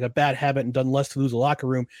quarterback like a bad habit and done less to lose a locker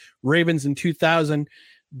room. Ravens in 2000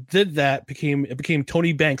 did that. It became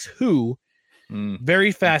Tony Banks who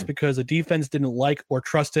very fast because the defense didn't like or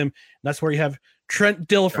trust him. And that's where you have Trent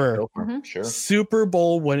Dilfer, sure. Super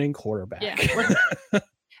Bowl winning quarterback. Yeah.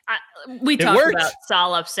 We talked about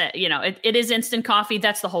Sal upset. It is instant coffee.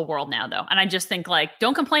 That's the whole world now, though. And I just think,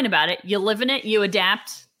 don't complain about it. You live in it. You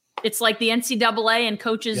adapt. It's like the NCAA and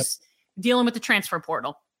coaches dealing with the transfer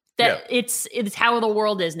portal. It's how the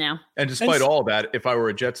world is now. And despite all that, if I were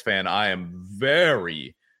a Jets fan, I am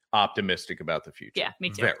very optimistic about the future. Yeah, me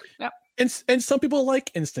too. Very. Yep. And some people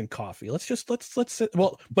like instant coffee. Let's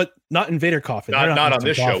but not Invader coffee. Not on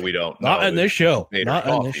this show. We don't. Not on this show. Not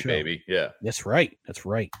on this show, baby. Yeah, that's right.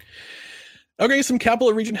 Okay, some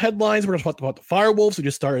Capital Region headlines. We're going to talk about the Firewolves, who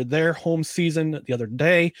just started their home season the other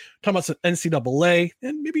day. Talking about some NCAA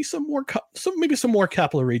and maybe some more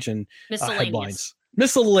Capital Region headlines.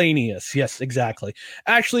 Miscellaneous. Yes, exactly.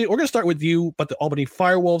 Actually, we're going to start with you, but the Albany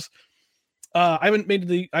Firewolves. I haven't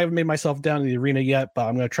made myself down in the arena yet, but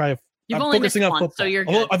I'm going to try. You've only missed one, so you're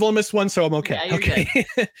good. I've only missed one, so I'm okay. Yeah, you're good.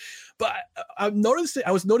 But I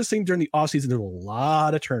was noticing during the offseason there was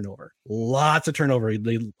lots of turnover.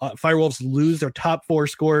 The Firewolves lose their top 4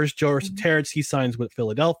 scorers. Joe Terrence, he signs with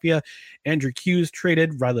Philadelphia. Andrew Hughes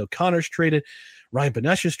traded. Riley O'Connor's traded. Ryan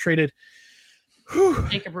Benesh is traded.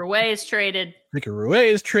 Jacob Ruiz is traded.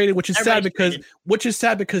 Which is sad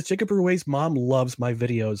because Jacob Ruiz's mom loves my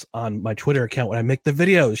videos on my Twitter account. When I make the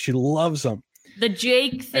videos, she loves them. The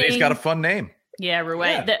Jake thing. And he's got a fun name. Yeah,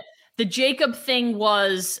 Ruiz. Yeah. The Jacob thing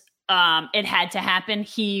was it had to happen.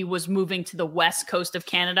 He was moving to the west coast of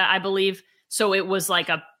Canada, I believe. So it was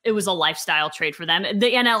a lifestyle trade for them.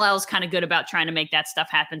 The NLL is kind of good about trying to make that stuff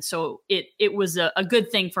happen. So it was a good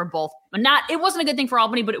thing for both. It wasn't a good thing for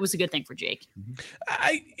Albany, but it was a good thing for Jake.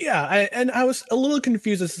 I was a little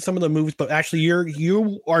confused as to some of the moves, but actually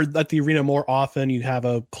you are at the arena more often. You have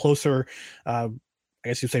a closer, I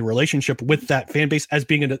guess you'd say, relationship with that fan base as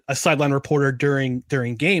being a sideline reporter during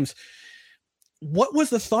games. What was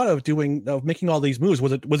the thought of making all these moves?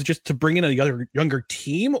 Was it just to bring in a younger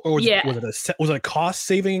team, or was it a cost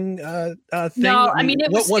saving thing? No, I mean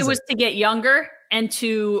it was to get younger and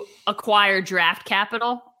to acquire draft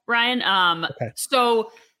capital, Ryan.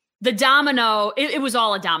 So the domino, it was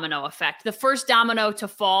all a domino effect. The first domino to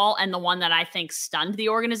fall, and the one that I think stunned the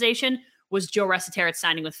organization, was Joe Resetarits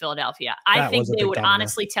signing with Philadelphia. I think they would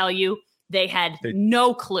honestly tell you they had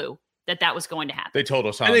no clue that was going to happen. They told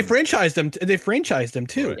us and they franchised him. They franchised him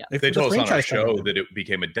too. Yeah. They told us on our show that it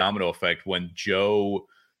became a domino effect when Joe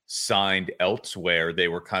signed elsewhere. They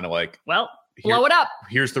were kind of like, well, blow it up.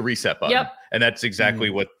 Here's the reset button. Yep. And that's exactly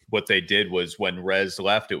what they did. Was when Rez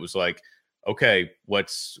left, it was like, okay,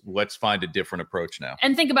 let's find a different approach now.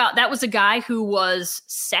 And think about, that was a guy who was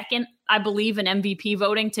second, I believe, in MVP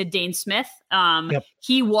voting to Dane Smith.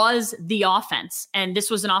 He was the offense, and this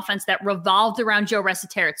was an offense that revolved around Joe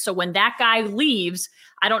Resetarits. So when that guy leaves,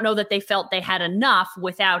 I don't know that they felt they had enough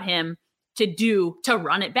without him to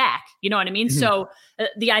run it back. You know what I mean? Mm-hmm. So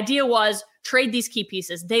the idea was trade these key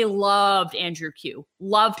pieces. They loved Andrew Q,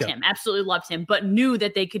 him, absolutely loved him, but knew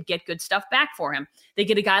that they could get good stuff back for him. They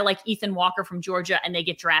get a guy like Ethan Walker from Georgia, and they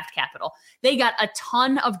get draft capital. They got a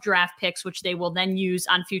ton of draft picks, which they will then use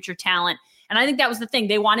on future talent. And I think that was the thing.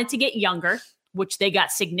 They wanted to get younger, which they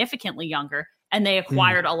got significantly younger, and they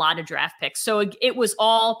acquired a lot of draft picks. So it was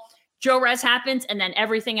all Joe Rez happens, and then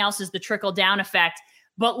everything else is the trickle down effect.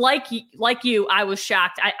 But like you, I was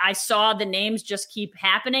shocked. I saw the names just keep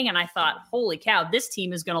happening, and I thought, holy cow, this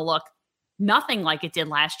team is going to look nothing like it did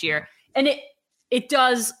last year. And it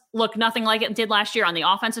does look nothing like it did last year on the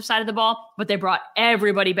offensive side of the ball, but they brought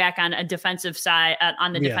everybody back on a defensive side,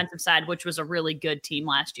 defensive side, which was a really good team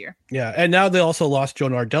last year. Yeah, and now they also lost Joe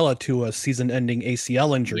Nardella to a season-ending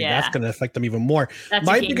ACL injury. Yeah. That's going to affect them even more. That's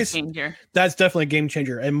a game changer. That's definitely a game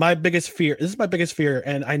changer. And this is my biggest fear,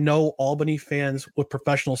 and I know Albany fans with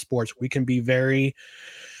professional sports, we can be very,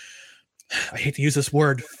 I hate to use this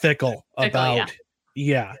word, fickle about.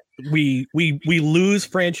 Yeah. We lose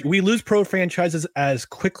pro franchises as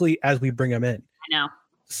quickly as we bring them in. I know.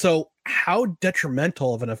 So how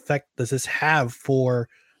detrimental of an effect does this have for,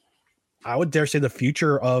 I would dare say, the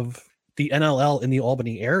future of the NLL in the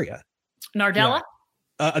Albany area? Nardella?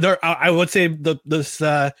 Yeah. I would say this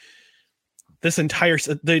entire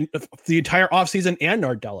offseason and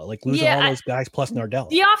Nardella, like losing all those guys plus Nardella.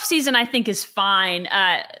 The offseason I think is fine.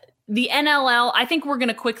 the NLL, I think we're going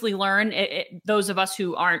to quickly learn, those of us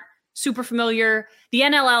who aren't super familiar, the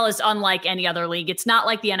NLL is unlike any other league. It's not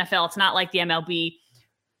like the NFL. It's not like the MLB.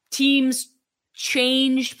 Teams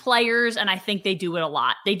changed players, and I think they do it a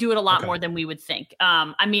lot. They do it a lot more than we would think.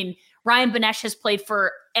 I mean, Ryan Benesh has played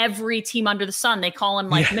for every team under the sun. They call him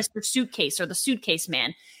like Mr. Suitcase or the Suitcase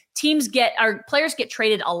Man. Players get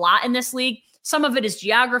traded a lot in this league. Some of it is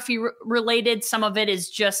geography related. Some of it is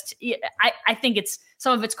just, I think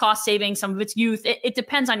some of it's cost saving, some of it's youth. It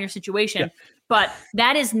depends on your situation, but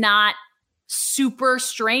that is not super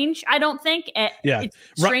strange, I don't think. Ryan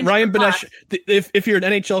Benesh, if you're an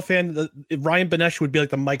NHL fan, Ryan Benesh would be like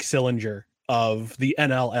the Mike Sillinger of the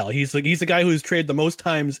NLL. He's the guy who's traded the most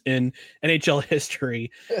times in NHL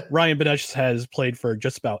history. Ryan Benesh has played for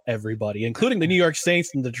just about everybody, including the New York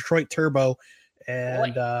Saints and the Detroit Turbo,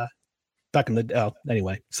 and back in the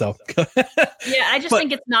anyway. So I just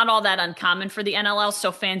think it's not all that uncommon for the NLL,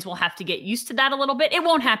 so fans will have to get used to that a little bit. It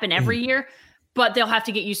won't happen every year, but they'll have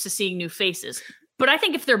to get used to seeing new faces. But I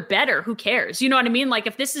think if they're better, who cares? You know what I mean? Like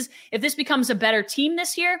if this becomes a better team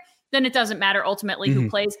this year, then it doesn't matter ultimately who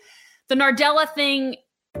plays. The Nardella thing.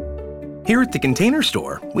 Here at the Container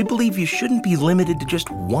Store, we believe you shouldn't be limited to just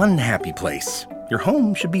one happy place. Your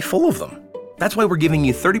home should be full of them. That's why we're giving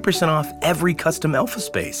you 30% off every custom Elfa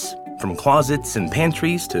space. From closets and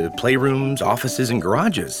pantries to playrooms, offices, and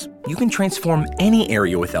garages, you can transform any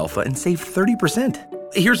area with Elfa and save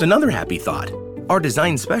 30%. Here's another happy thought. Our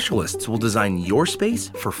design specialists will design your space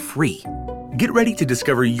for free. Get ready to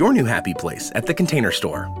discover your new happy place at the Container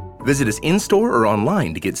Store. Visit us in-store or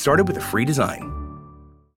online to get started with a free design.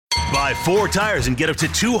 Buy 4 tires and get up to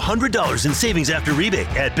 $200 in savings after rebate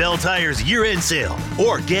at Bell Tire's year-end sale.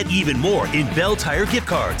 Or get even more in Bell Tire gift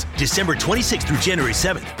cards, December 26th through January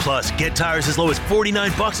 7th. Plus, get tires as low as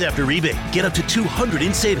 $49 after rebate. Get up to $200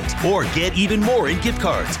 in savings. Or get even more in gift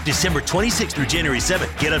cards, December 26th through January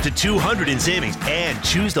 7th. Get up to $200 in savings and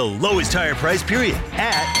choose the lowest tire price period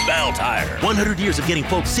at Bell Tire. 100 years of getting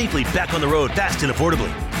folks safely back on the road fast and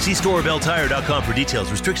affordably. See store or belltire.com for details.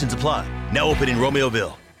 Restrictions apply. Now open in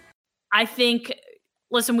Romeoville. I think,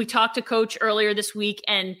 listen, we talked to Coach earlier this week,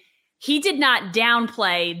 and he did not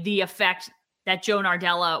downplay the effect that Joe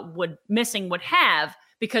Nardella would have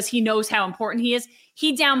because he knows how important he is.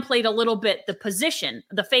 He downplayed a little bit the position,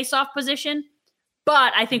 the face-off position,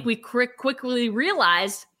 but I think we quickly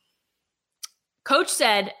realized, Coach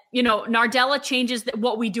said, Nardella changes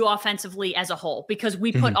what we do offensively as a whole because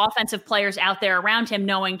we put offensive players out there around him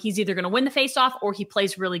knowing he's either going to win the face-off or he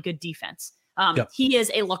plays really good defense. He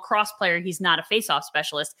is a lacrosse player. He's not a face-off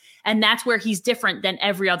specialist. And that's where he's different than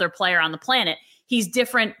every other player on the planet. He's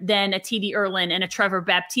different than a TD Erlin and a Trevor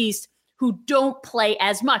Baptiste who don't play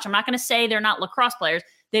as much. I'm not going to say they're not lacrosse players.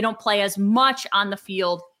 They don't play as much on the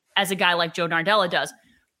field as a guy like Joe Nardella does.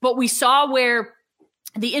 But we saw where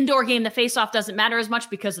the indoor game, the face-off doesn't matter as much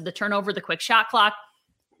because of the turnover, the quick shot clock.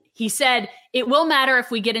 He said, it will matter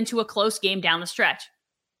if we get into a close game down the stretch.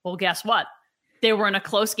 Well, guess what? They were in a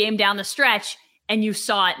close game down the stretch, and you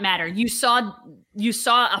saw it matter. You saw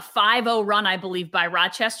a 5-0 run, I believe, by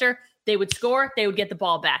Rochester. They would score, they would get the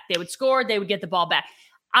ball back. They would score, they would get the ball back.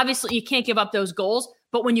 Obviously, you can't give up those goals,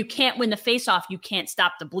 but when you can't win the faceoff, you can't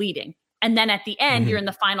stop the bleeding. And then at the end, you're in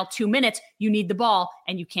the final 2 minutes, you need the ball,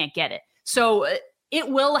 and you can't get it. So it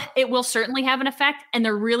will certainly have an effect, and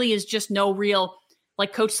there really is just no real,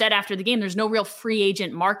 like Coach said after the game, there's no real free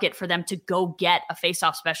agent market for them to go get a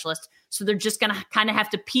faceoff specialist. So they're just going to kind of have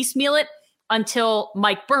to piecemeal it until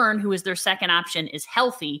Mike Byrne, who is their second option, is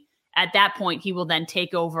healthy. At that point, he will then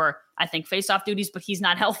take over, I think, faceoff duties, but he's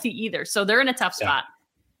not healthy either. So they're in a tough spot.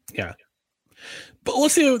 Yeah. But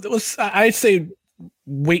let's see. I'd say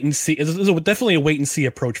wait and see. It's definitely a wait and see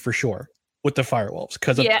approach for sure with the Firewolves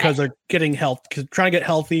because they're getting health, trying to get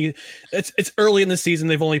healthy. It's early in the season.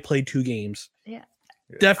 They've only played 2 games. Yeah.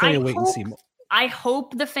 Definitely wait and see. I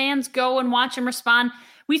hope the fans go and watch and respond.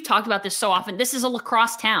 We've talked about this so often. This is a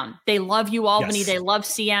lacrosse town. They love you, Albany. Yes. They love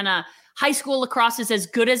Siena. High school lacrosse is as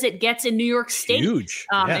good as it gets in New York State. Huge.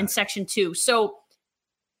 In Section 2. So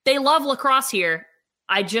they love lacrosse here.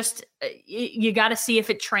 You got to see if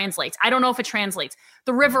it translates. I don't know if it translates.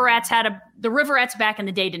 The River Rats back in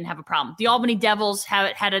the day didn't have a problem. The Albany Devils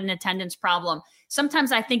had an attendance problem.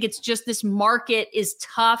 Sometimes I think it's just this market is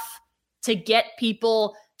tough to get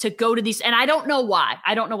people to go to these. And I don't know why.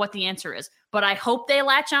 I don't know what the answer is, but I hope they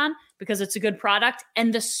latch on because it's a good product.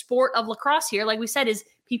 And the sport of lacrosse here, like we said, is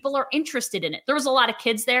people are interested in it. There was a lot of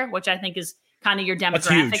kids there, which I think is kind of your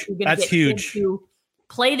demographic. That's huge. You're That's huge. To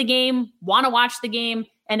play the game, want to watch the game.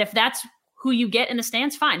 And if that's who you get in the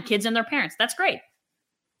stands, fine. Kids and their parents. That's great.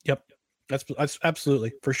 Yep. That's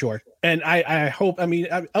absolutely for sure. And I hope. I mean,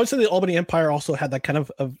 I would say the Albany Empire also had that kind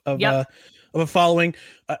of a following.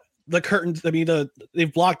 The curtains. I mean,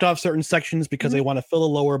 they've blocked off certain sections because they want to fill a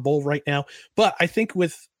lower bowl right now. But I think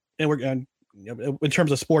in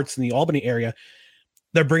terms of sports in the Albany area,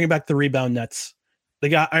 they're bringing back the rebound nets. They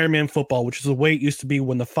got Ironman football, which is the way it used to be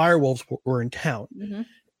when the Firewolves were in town. Mm-hmm.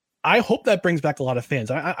 I hope that brings back a lot of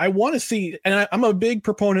fans. I want to see, and I'm a big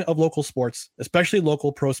proponent of local sports, especially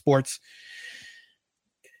local pro sports.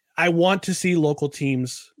 I want to see local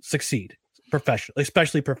teams succeed professionally,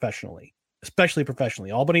 especially professionally.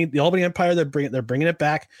 The Albany Empire, they're bringing it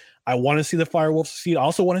back. I want to see the Firewolves succeed. I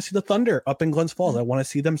also want to see the Thunder up in Glens Falls. I want to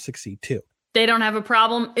see them succeed too. They don't have a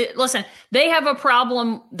problem. Listen, they have a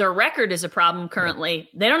problem. Their record is a problem currently.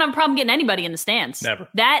 They don't have a problem getting anybody in the stands. Never.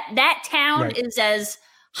 That town is as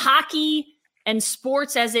hockey and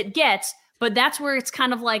sports as it gets, but that's where it's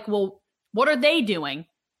kind of like, well, what are they doing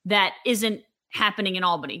that isn't happening in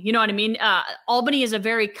Albany? You know what I mean? Albany is a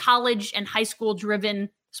very college and high school driven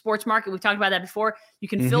sports market. We've talked about that before. You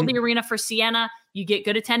can fill the arena for Siena. You get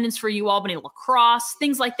good attendance for UAlbany lacrosse,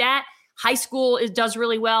 things like that. High school does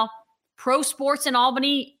really well. Pro sports in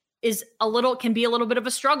Albany can be a little bit of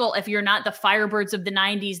a struggle if you're not the Firebirds of the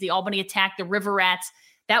 90s, the Albany Attack, the River Rats.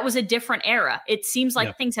 That was a different era. It seems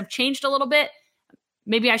like things have changed a little bit.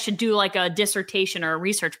 Maybe I should do like a dissertation or a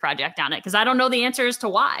research project on it because I don't know the answer as to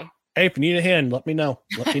why. Hey, if you need a hand, let me know.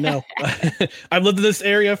 I've lived in this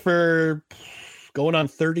area for going on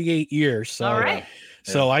 38 years. So, all right.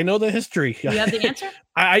 So I know the history. You have the answer?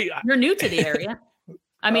 You're new to the area.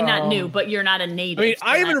 I mean, not new, but you're not a native. I mean,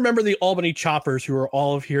 I even remember the Albany Choppers who were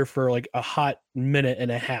all here for like a hot minute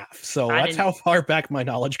and a half. So that's how far back my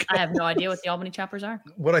knowledge goes. I have no idea what the Albany Choppers are.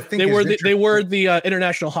 What I think they were the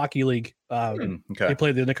International Hockey League. They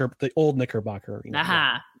played the old Knickerbocker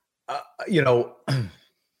Arena.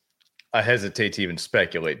 I hesitate to even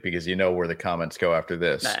speculate because you know where the comments go after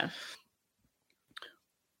this.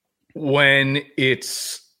 When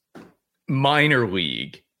it's minor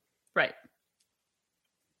league, right?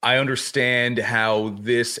 I understand how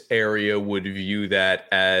this area would view that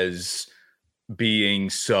as being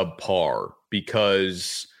subpar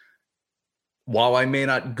because while I may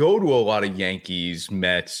not go to a lot of Yankees,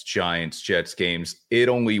 Mets, Giants, Jets games, it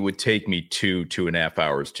only would take me 2.5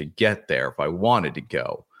 hours to get there if I wanted to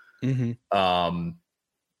go.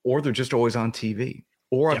 Or they're just always on TV.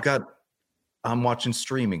 Or I'm watching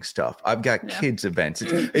streaming stuff. I've got kids events.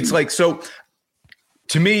 It's like, so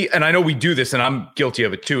to me, and I know we do this and I'm guilty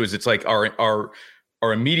of it too, is it's like our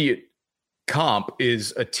immediate comp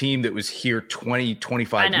is a team that was here 20,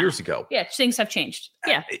 25 years ago. Yeah. Things have changed.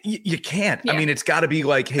 Yeah. You can't. I mean, it's got to be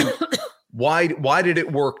like, hey, why did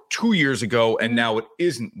it work 2 years ago and now it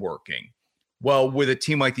isn't working? Well, with a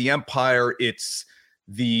team like the Empire, it's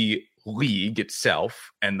the league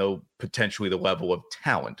itself and potentially the level of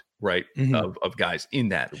talent, right? Of guys in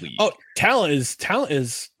that league. Oh, talent is tantamount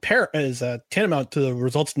to the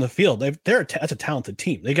results in the field. That's a talented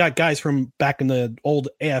team. They got guys from back in the old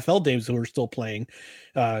AFL days who are still playing.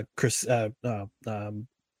 Brandon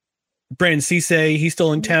Cisse, he's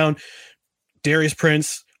still in town. Darius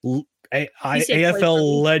Prince,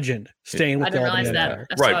 AFL legend, staying with the Albany Empire.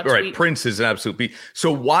 Right. Prince is an absolute beast.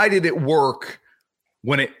 So why did it work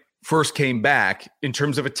when it first came back in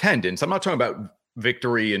terms of attendance? I'm not talking about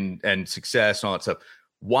victory and success and all that stuff.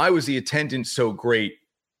 Why was the attendance so great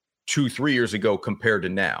 2-3 years ago compared to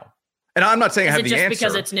now? And I'm not saying I have the answer.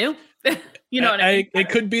 Because it's new? You know what I mean? It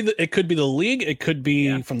could be the league. It could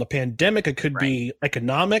be from the pandemic. It could be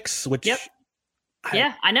economics, which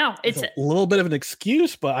I know. It's a little bit of an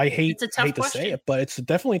excuse, but I hate to question. say it, but it's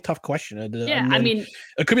definitely a tough question. I mean,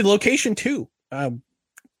 it could be the location too.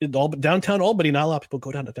 Downtown Albany, not a lot of people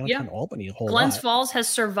go down to downtown Albany a whole lot. Glens Falls has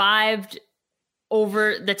survived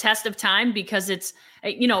over the test of time because it's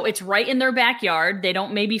right in their backyard. They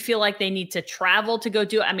don't maybe feel like they need to travel to go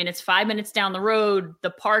do it. I mean, it's 5 minutes down the road, the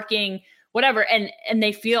parking, whatever. And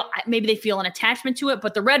they feel an attachment to it,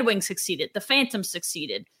 but the Red Wings succeeded. The Phantoms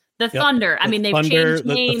succeeded. The Thunder. I mean, they've changed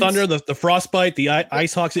names. The Thunder, the Frostbite, the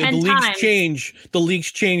Ice Hawks. The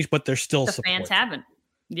leagues change, but they're still the fans haven't.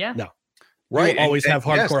 Yeah. No. Right. You'll always have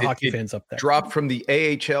hardcore hockey fans up there. Dropped from the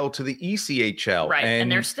AHL to the ECHL. Right.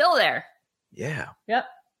 And they're still there. Yeah. Yep.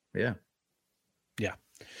 Yeah. Yeah.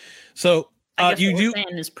 So I guess what we're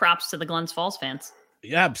saying is props to the Glens Falls fans.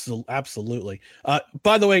 Yeah, absolutely.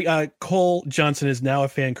 By the way, Cole Johnson is now a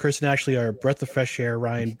fan. Chris and Ashley are a breath of fresh air.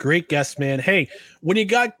 Ryan, great guest, man. Hey, when you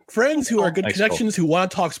got friends who are good connections who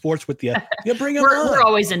want to talk sports with you, you bring them on. We're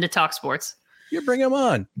always into talk sports. You bring them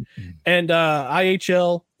on. And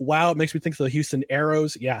IHL, wow, it makes me think of the Houston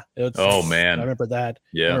Aeros. Yeah. Oh, man. I remember that.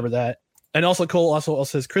 Yeah. I remember that. And also Cole also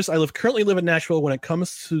says, Chris, I currently live in Nashville. When it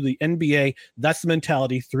comes to the NBA, that's the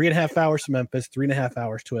mentality. 3.5 hours to Memphis, 3.5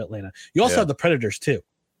 hours to Atlanta. You also have the Predators too.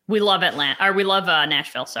 We love we love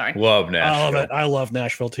Nashville. Sorry. Love Nashville. I love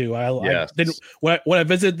Nashville too. I didn't, when I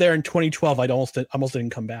visited there in 2012, I almost didn't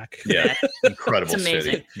come back. Yeah. Incredible It's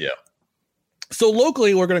amazing. city. Yeah. So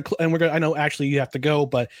locally, we're gonna I know actually you have to go,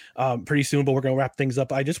 but pretty soon. But we're gonna wrap things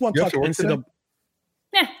up. I just want to talk NCAA.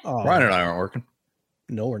 Yeah. Ryan and I aren't working.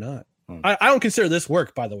 No, we're not. I don't consider this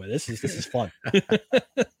work, by the way. This is fun.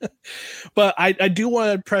 But I do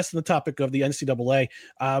want to press the topic of the NCAA.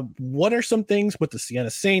 What are some things with the Siena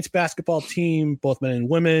Saints basketball team, both men and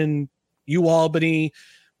women, UAlbany,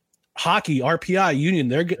 hockey, RPI, Union?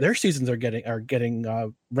 Their seasons are getting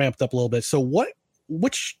ramped up a little bit. So what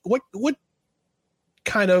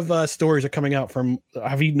kind of stories are coming out from?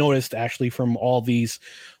 Have you noticed actually from all these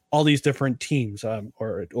different teams,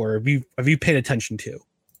 or have you paid attention to?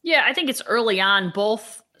 Yeah, I think it's early on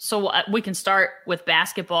both. So we can start with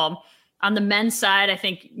basketball. On the men's side, I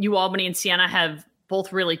think UAlbany and Siena have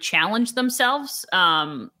both really challenged themselves.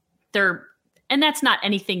 And that's not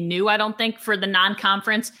anything new, I don't think, for the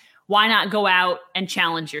non-conference. Why not go out and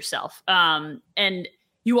challenge yourself? And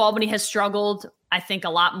UAlbany has struggled, I think, a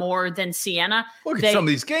lot more than Siena. Look at some of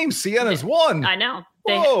these games. Siena's won. I know.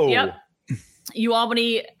 Whoa. Yep.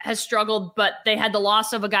 UAlbany has struggled, but they had the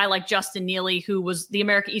loss of a guy like Justin Neely, who was the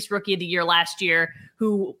America East Rookie of the Year last year,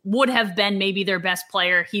 who would have been maybe their best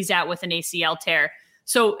player. He's out with an ACL tear.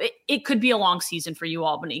 So it could be a long season for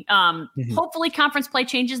UAlbany. Hopefully conference play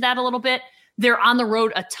changes that a little bit. They're on the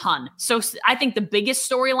road a ton. So I think the biggest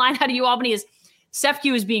storyline out of UAlbany is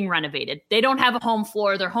SEFCU is being renovated. They don't have a home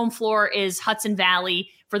floor. Their home floor is Hudson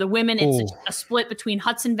Valley. For the women, it's a split between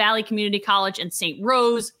Hudson Valley Community College and St.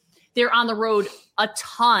 Rose. They're on the road a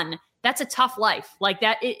ton. That's a tough life. Like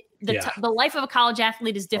that, the life of a college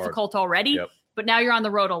athlete is difficult already, but now you're on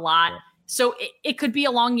the road a lot. Yeah. So it could be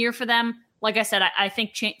a long year for them. Like I said, I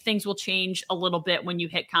think things will change a little bit when you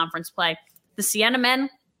hit conference play. The Siena men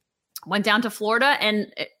went down to Florida and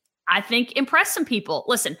I think impressed some people.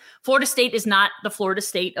 Listen, Florida State is not the Florida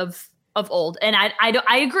State of old. And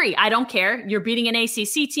I agree. I don't care. You're beating an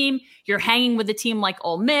ACC team. You're hanging with a team like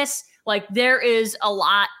Ole Miss. Like there is a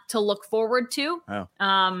lot to look forward to.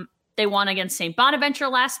 Oh. They won against St. Bonaventure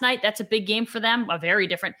last night. That's a big game for them. A very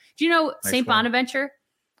different. Do you know St. Bonaventure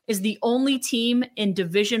is the only team in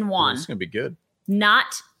Division I. It's going to be good.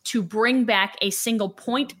 Not to bring back a single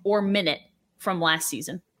point or minute from last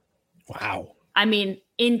season. Wow. I mean,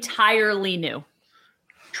 entirely new.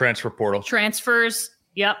 Transfer portal. Transfers.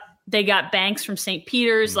 Yep. They got Banks from St.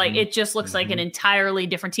 Peter's. Like it just looks like an entirely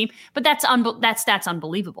different team. But that's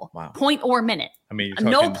unbelievable. Wow. Point or minute. I mean,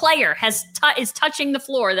 no player is touching the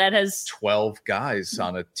floor that has 12 guys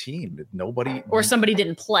on a team. Nobody or somebody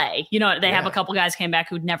didn't play. You know, they have a couple guys came back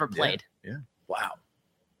who'd never played. Yeah. Wow.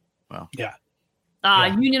 Yeah.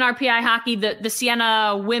 Union RPI hockey. The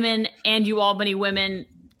Siena women and UAlbany women.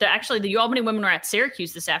 The UAlbany women were at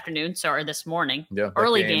Syracuse this afternoon, or this morning. Yeah,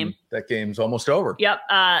 early game. That game's almost over. Yep.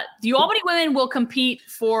 The UAlbany women will compete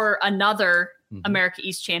for another America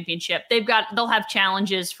East championship. They'll have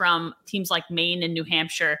challenges from teams like Maine and New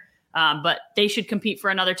Hampshire, but they should compete for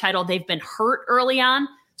another title. They've been hurt early on,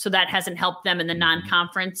 so that hasn't helped them in the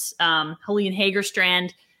non-conference. Helene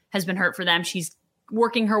Hagerstrand has been hurt for them. She's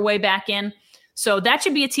working her way back in. So that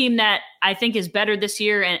should be a team that I think is better this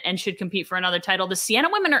year and should compete for another title. The Siena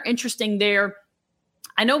women are interesting.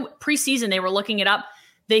 I know preseason they were looking it up.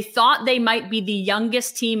 They thought they might be the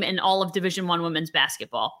youngest team in all of Division I women's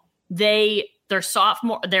basketball. Their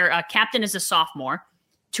sophomore, their captain is a sophomore.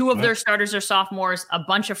 Two of their starters are sophomores. A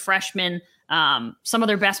bunch of freshmen. Some of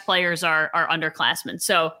their best players are underclassmen.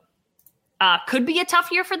 So could be a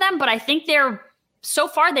tough year for them. But I think so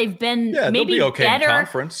far they've been maybe okay better.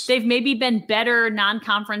 Conference. They've maybe been better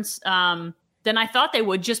non-conference than I thought they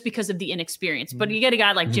would, just because of the inexperience. But you get a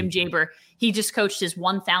guy like Jim Jaber. He just coached his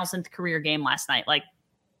 1,000th career game last night. Like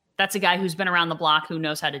that's a guy who's been around the block, who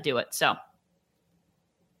knows how to do it. So,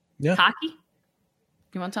 hockey.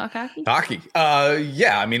 You want to talk hockey? Hockey.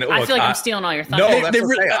 Yeah. I mean, I feel like I'm stealing all your thunder. No, that's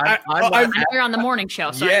okay. You're on the morning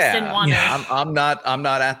show, so I just didn't want to. I'm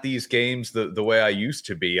not at these games the way I used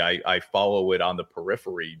to be. I follow it on the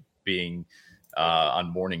periphery, being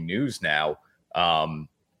on morning news now.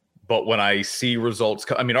 But when I see results,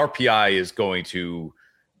 I mean, RPI is going to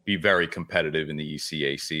be very competitive in the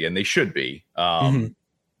ECAC, and they should be. The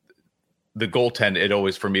goaltend, it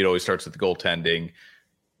always starts with the goaltending.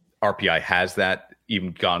 RPI has that.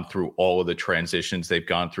 Even gone through all of the transitions they've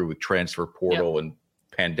gone through with transfer portal and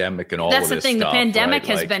pandemic and all That's of this the thing. stuff, The pandemic right?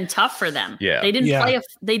 has Like, been tough for them. Yeah. They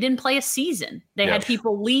didn't play a season. They Yeah. had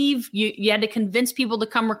people leave. You had to convince people to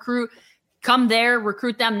come recruit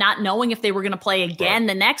them, not knowing if they were going to play again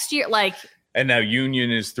the next year. Like, and now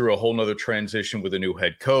Union is through a whole nother transition with a new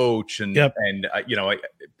head coach, and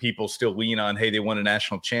people still lean on, hey, they won a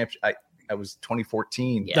national championship. That was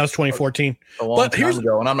 2014. That was 2014. A long time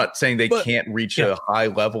ago, and I'm not saying they can't reach a high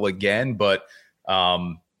level again, but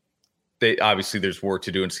they obviously there's work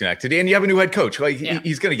to do in Schenectady, and you have a new head coach. Like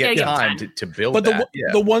he's going to get time to build. But that.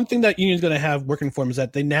 the one thing that Union's going to have working for him is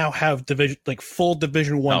that they now have full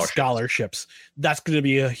Division I scholarships. That's going to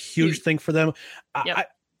be a huge thing for them. Yep.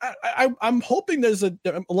 I'm hoping there's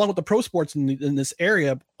along with the pro sports in this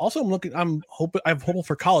area. Also, I'm hopeful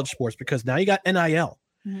for college sports because now you got NIL.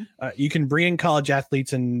 Mm-hmm. You can bring in college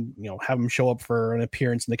athletes and have them show up for an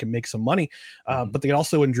appearance and they can make some money. But they can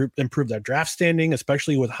also improve their draft standing,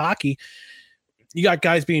 especially with hockey. You got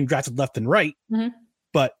guys being drafted left and right,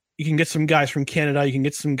 but you can get some guys from Canada. You can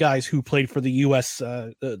get some guys who played for the U.S.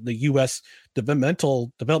 The U.S.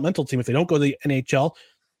 developmental team. If they don't go to the NHL,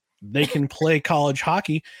 they can play college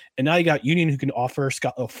hockey. And now you got Union who can offer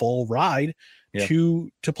a full ride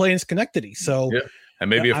to play in Schenectady. So and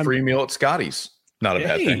maybe a free meal at Scotty's. Not a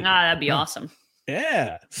bad thing. That'd be awesome.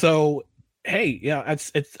 Yeah. So hey,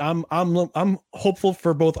 it's I'm hopeful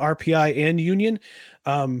for both RPI and Union.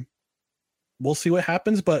 We'll see what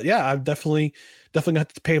happens, but I've definitely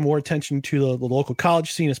have to pay more attention to the local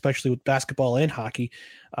college scene, especially with basketball and hockey.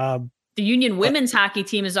 The Union women's hockey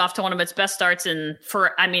team is off to one of its best starts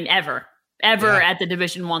ever at the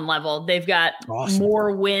Division I level. They've got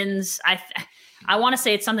more wins. I want to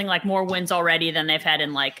say it's something like more wins already than they've had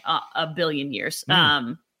in like a billion years.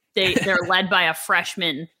 They're led by a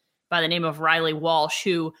freshman by the name of Riley Walsh,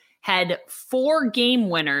 who had 4 game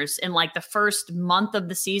winners in like the first month of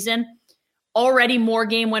the season. Already more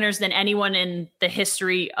game winners than anyone in the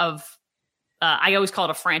history of, I always call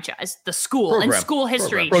it a franchise, the school. In school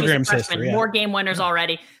history, Program's she's a freshman, history, more game winners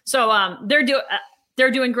already. So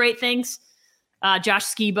they're doing great things. Josh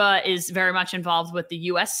Skiba is very much involved with the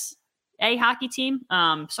USA hockey team.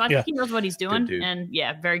 So I think he knows what he's doing. And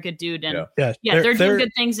very good dude. And they're doing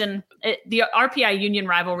good things. And the RPI Union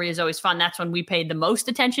rivalry is always fun. That's when we paid the most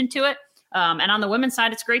attention to it. And on the women's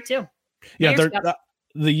side, it's great too. Yeah,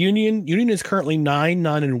 the Union is currently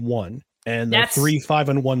 9-1, and they're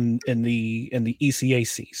 3-5-1 in the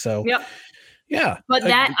ECAC. So but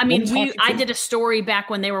I did a story back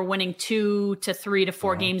when they were winning 2 to 3 to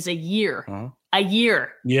 4 games a year.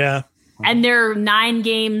 Yeah. And they're 9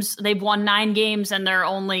 games. They've won 9 games, and they're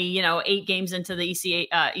only 8 games into the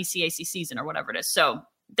ECAC season or whatever it is. So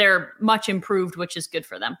they're much improved, which is good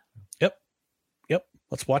for them. Yep.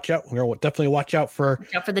 Let's watch out. We're going to definitely watch out for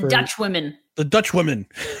the Dutch women. The Dutch women.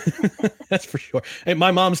 That's for sure. Hey,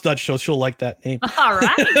 my mom's Dutch, so she'll like that name. All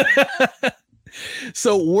right.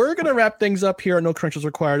 So we're going to wrap things up here on No Credentials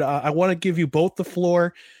Required. I want to give you both the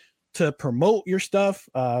floor to promote your stuff,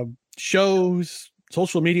 shows,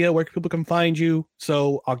 social media, where people can find you.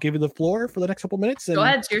 So I'll give you the floor for the next couple minutes. And go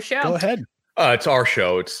ahead. It's your show. Go ahead. It's our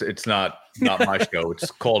show. It's not my show.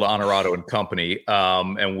 It's called Honorado and Company.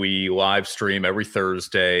 And we live stream every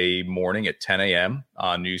Thursday morning at 10 a.m.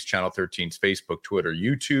 on News Channel 13's Facebook, Twitter,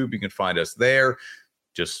 YouTube. You can find us there.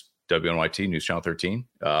 Just WNYT, News Channel 13,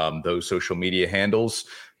 those social media handles.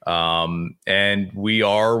 And we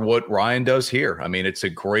are what Ryan does here. I mean, it's a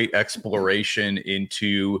great exploration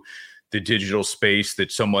into the digital space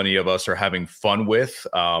that so many of us are having fun with.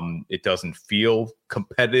 It doesn't feel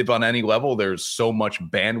competitive on any level. There's so much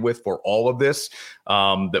bandwidth for all of this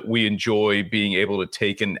that we enjoy being able to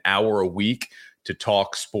take an hour a week to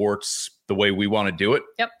talk sports the way we want to do it.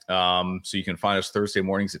 Yep. So you can find us Thursday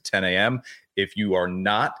mornings at 10 a.m. If you are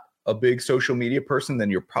not a big social media person,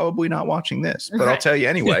 then you're probably not watching this. But I'll tell you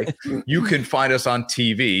anyway, you can find us on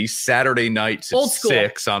TV Saturday nights at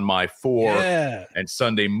 6 on My 4 and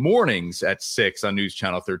Sunday mornings at 6 on News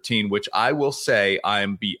Channel 13, which I will say I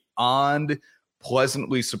am beyond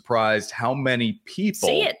pleasantly surprised how many people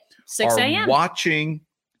see it. 6 are watching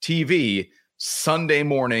TV Sunday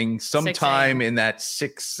morning, sometime in that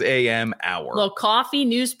 6 a.m. hour. Little coffee,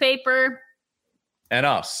 newspaper. And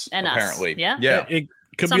us, apparently. Yeah. It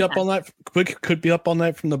could be up all night. Could be up all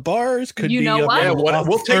night from the bars. Could be up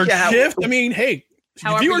we'll take you shift. I mean, hey,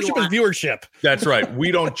 viewership is viewership. That's right.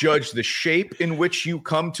 We don't judge the shape in which you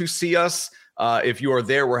come to see us. If you are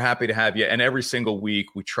there, we're happy to have you. And every single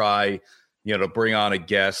week, we try, to bring on a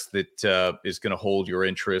guest that is going to hold your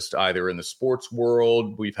interest, either in the sports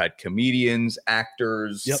world. We've had comedians,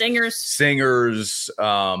 actors, singers.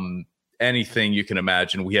 Anything you can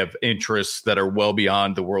imagine. We have interests that are well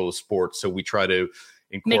beyond the world of sports. So we try to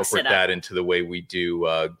incorporate that into the way we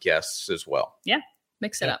do guests as well. Yeah,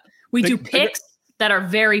 mix it up. We do picks that are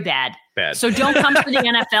very bad. So don't come for the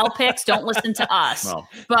NFL picks. Don't listen to us. No.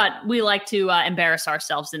 But we like to embarrass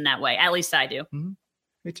ourselves in that way. At least I do. Mm-hmm.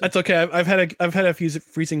 That's okay. I've had a few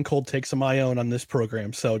freezing cold takes of my own on this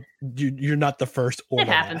program, so you're not the first or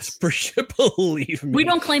the last. For sure, believe me. We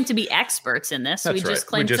don't claim to be experts in this. That's we just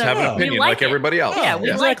claim we just have an opinion like everybody else. Yeah,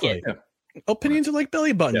 we like it. Yeah. Opinions are like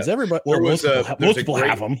belly buttons. Yeah. Everybody, well, most people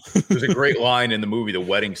have them. There's a great line in the movie The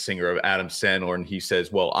Wedding Singer of Adam Sandler, and he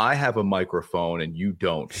says, "Well, I have a microphone and you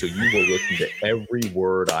don't, so you will listen to every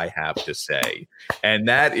word I have to say." And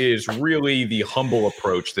that is really the humble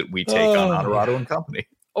approach that we take on Honorado and Company.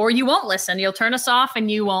 Or you won't listen. You'll turn us off and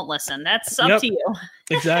you won't listen. That's up to you.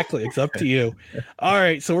 Exactly. It's up to you. All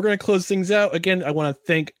right. So we're going to close things out. Again, I want to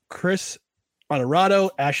thank Chris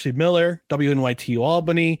Honorado, Ashley Miller, WNYT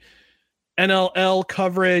Albany, NLL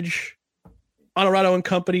coverage, Honorado and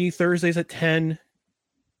Company, Thursdays at 10.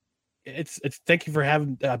 It's thank you for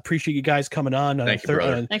having. I appreciate you guys coming on. Thanks for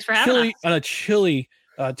having us. On a chilly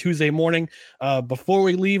Tuesday morning. Before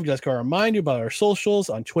we leave, just gotta remind you about our socials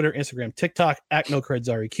on Twitter, Instagram, TikTok at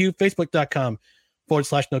NoCredsREQ,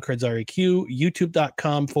 Facebook.com/NoCredsREQ,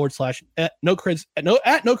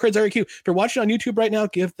 YouTube.com/NoCredsREQ. If you're watching on YouTube right now,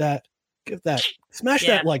 give that smash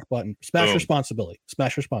that like button. Smash responsibly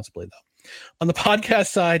though. On the podcast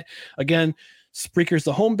side, again, Spreaker's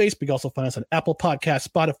the home base, but you can also find us on Apple Podcasts,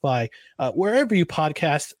 Spotify, wherever you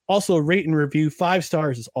podcast. Also, rate and review. 5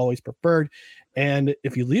 stars is always preferred. And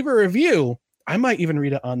if you leave a review, I might even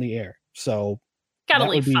read it on the air. So gotta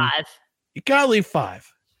leave 5. You gotta leave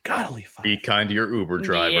 5. Be kind to your Uber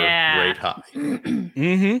driver. Rate high.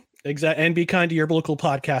 Mm-hmm. Exactly. And be kind to your local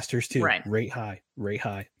podcasters too. Right. Rate high.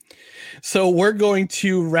 So we're going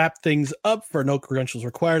to wrap things up for No Credentials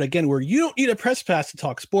Required. Again, where you don't need a press pass to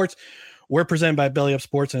talk sports. We're presented by Belly Up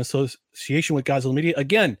Sports in association with Godzilla Media.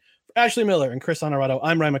 Again, for Ashley Miller and Chris Honorado,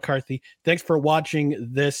 I'm Ryan McCarthy. Thanks for watching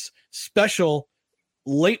this special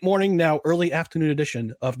late morning, now early afternoon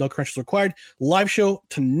edition of No Credentials Required. Live show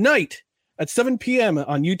tonight at 7 p.m.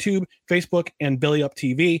 on YouTube, Facebook, and Belly Up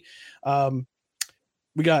TV.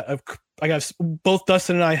 Both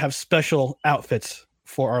Dustin and I have special outfits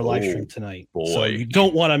for our live stream tonight. So you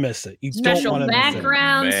don't want to miss it. Special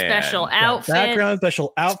background, special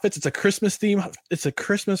outfits. It's a Christmas theme. It's a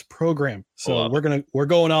Christmas program. So we're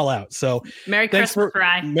going all out. So Merry Christmas,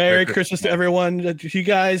 Ryan. Merry Christmas to everyone, to you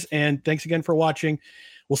guys, and thanks again for watching.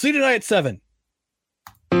 We'll see you tonight at 7.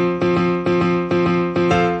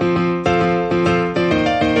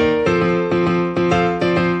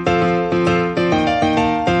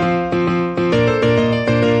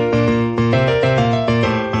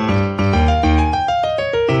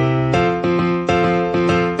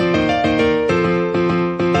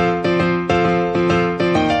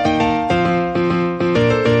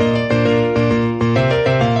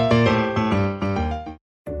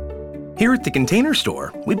 Here at the Container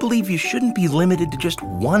Store, we believe you shouldn't be limited to just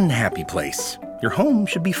one happy place. Your home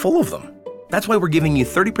should be full of them. That's why we're giving you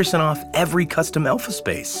 30% off every custom Elfa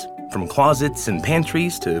space. From closets and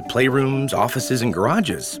pantries to playrooms, offices, and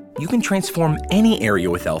garages, you can transform any area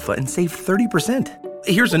with Elfa and save 30%.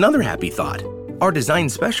 Here's another happy thought. Our design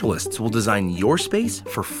specialists will design your space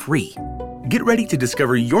for free. Get ready to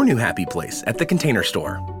discover your new happy place at the Container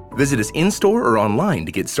Store. Visit us in-store or online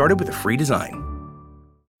to get started with a free design.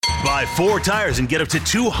 Buy 4 tires and get up to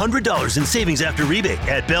 $200 in savings after rebate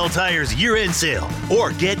at Bell Tire's year-end sale.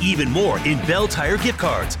 Or get even more in Bell Tire gift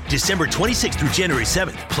cards, December 26th through January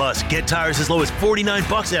 7th. Plus, get tires as low as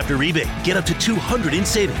 $49 after rebate. Get up to $200 in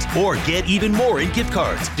savings. Or get even more in gift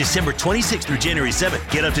cards, December 26th through January 7th.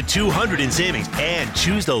 Get up to $200 in savings and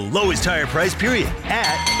choose the lowest tire price period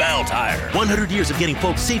at Bell Tire. 100 years of getting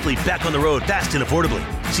folks safely back on the road fast and affordably.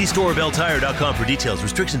 See store or belltire.com for details.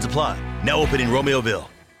 Restrictions apply. Now open in Romeoville.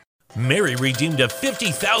 Mary redeemed a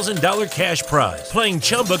 $50,000 cash prize playing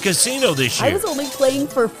Chumba Casino this year. I was only playing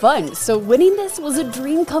for fun, so winning this was a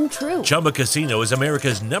dream come true. Chumba Casino is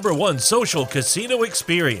America's #1 social casino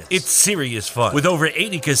experience. It's serious fun. With over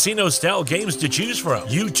 80 casino-style games to choose from,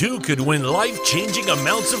 you too could win life-changing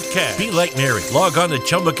amounts of cash. Be like Mary. Log on to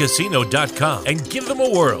ChumbaCasino.com and give them a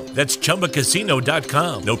whirl. That's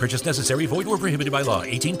ChumbaCasino.com. No purchase necessary. Void where prohibited by law.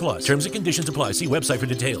 18+. Terms and conditions apply. See website for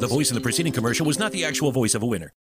details. The voice in the preceding commercial was not the actual voice of a winner.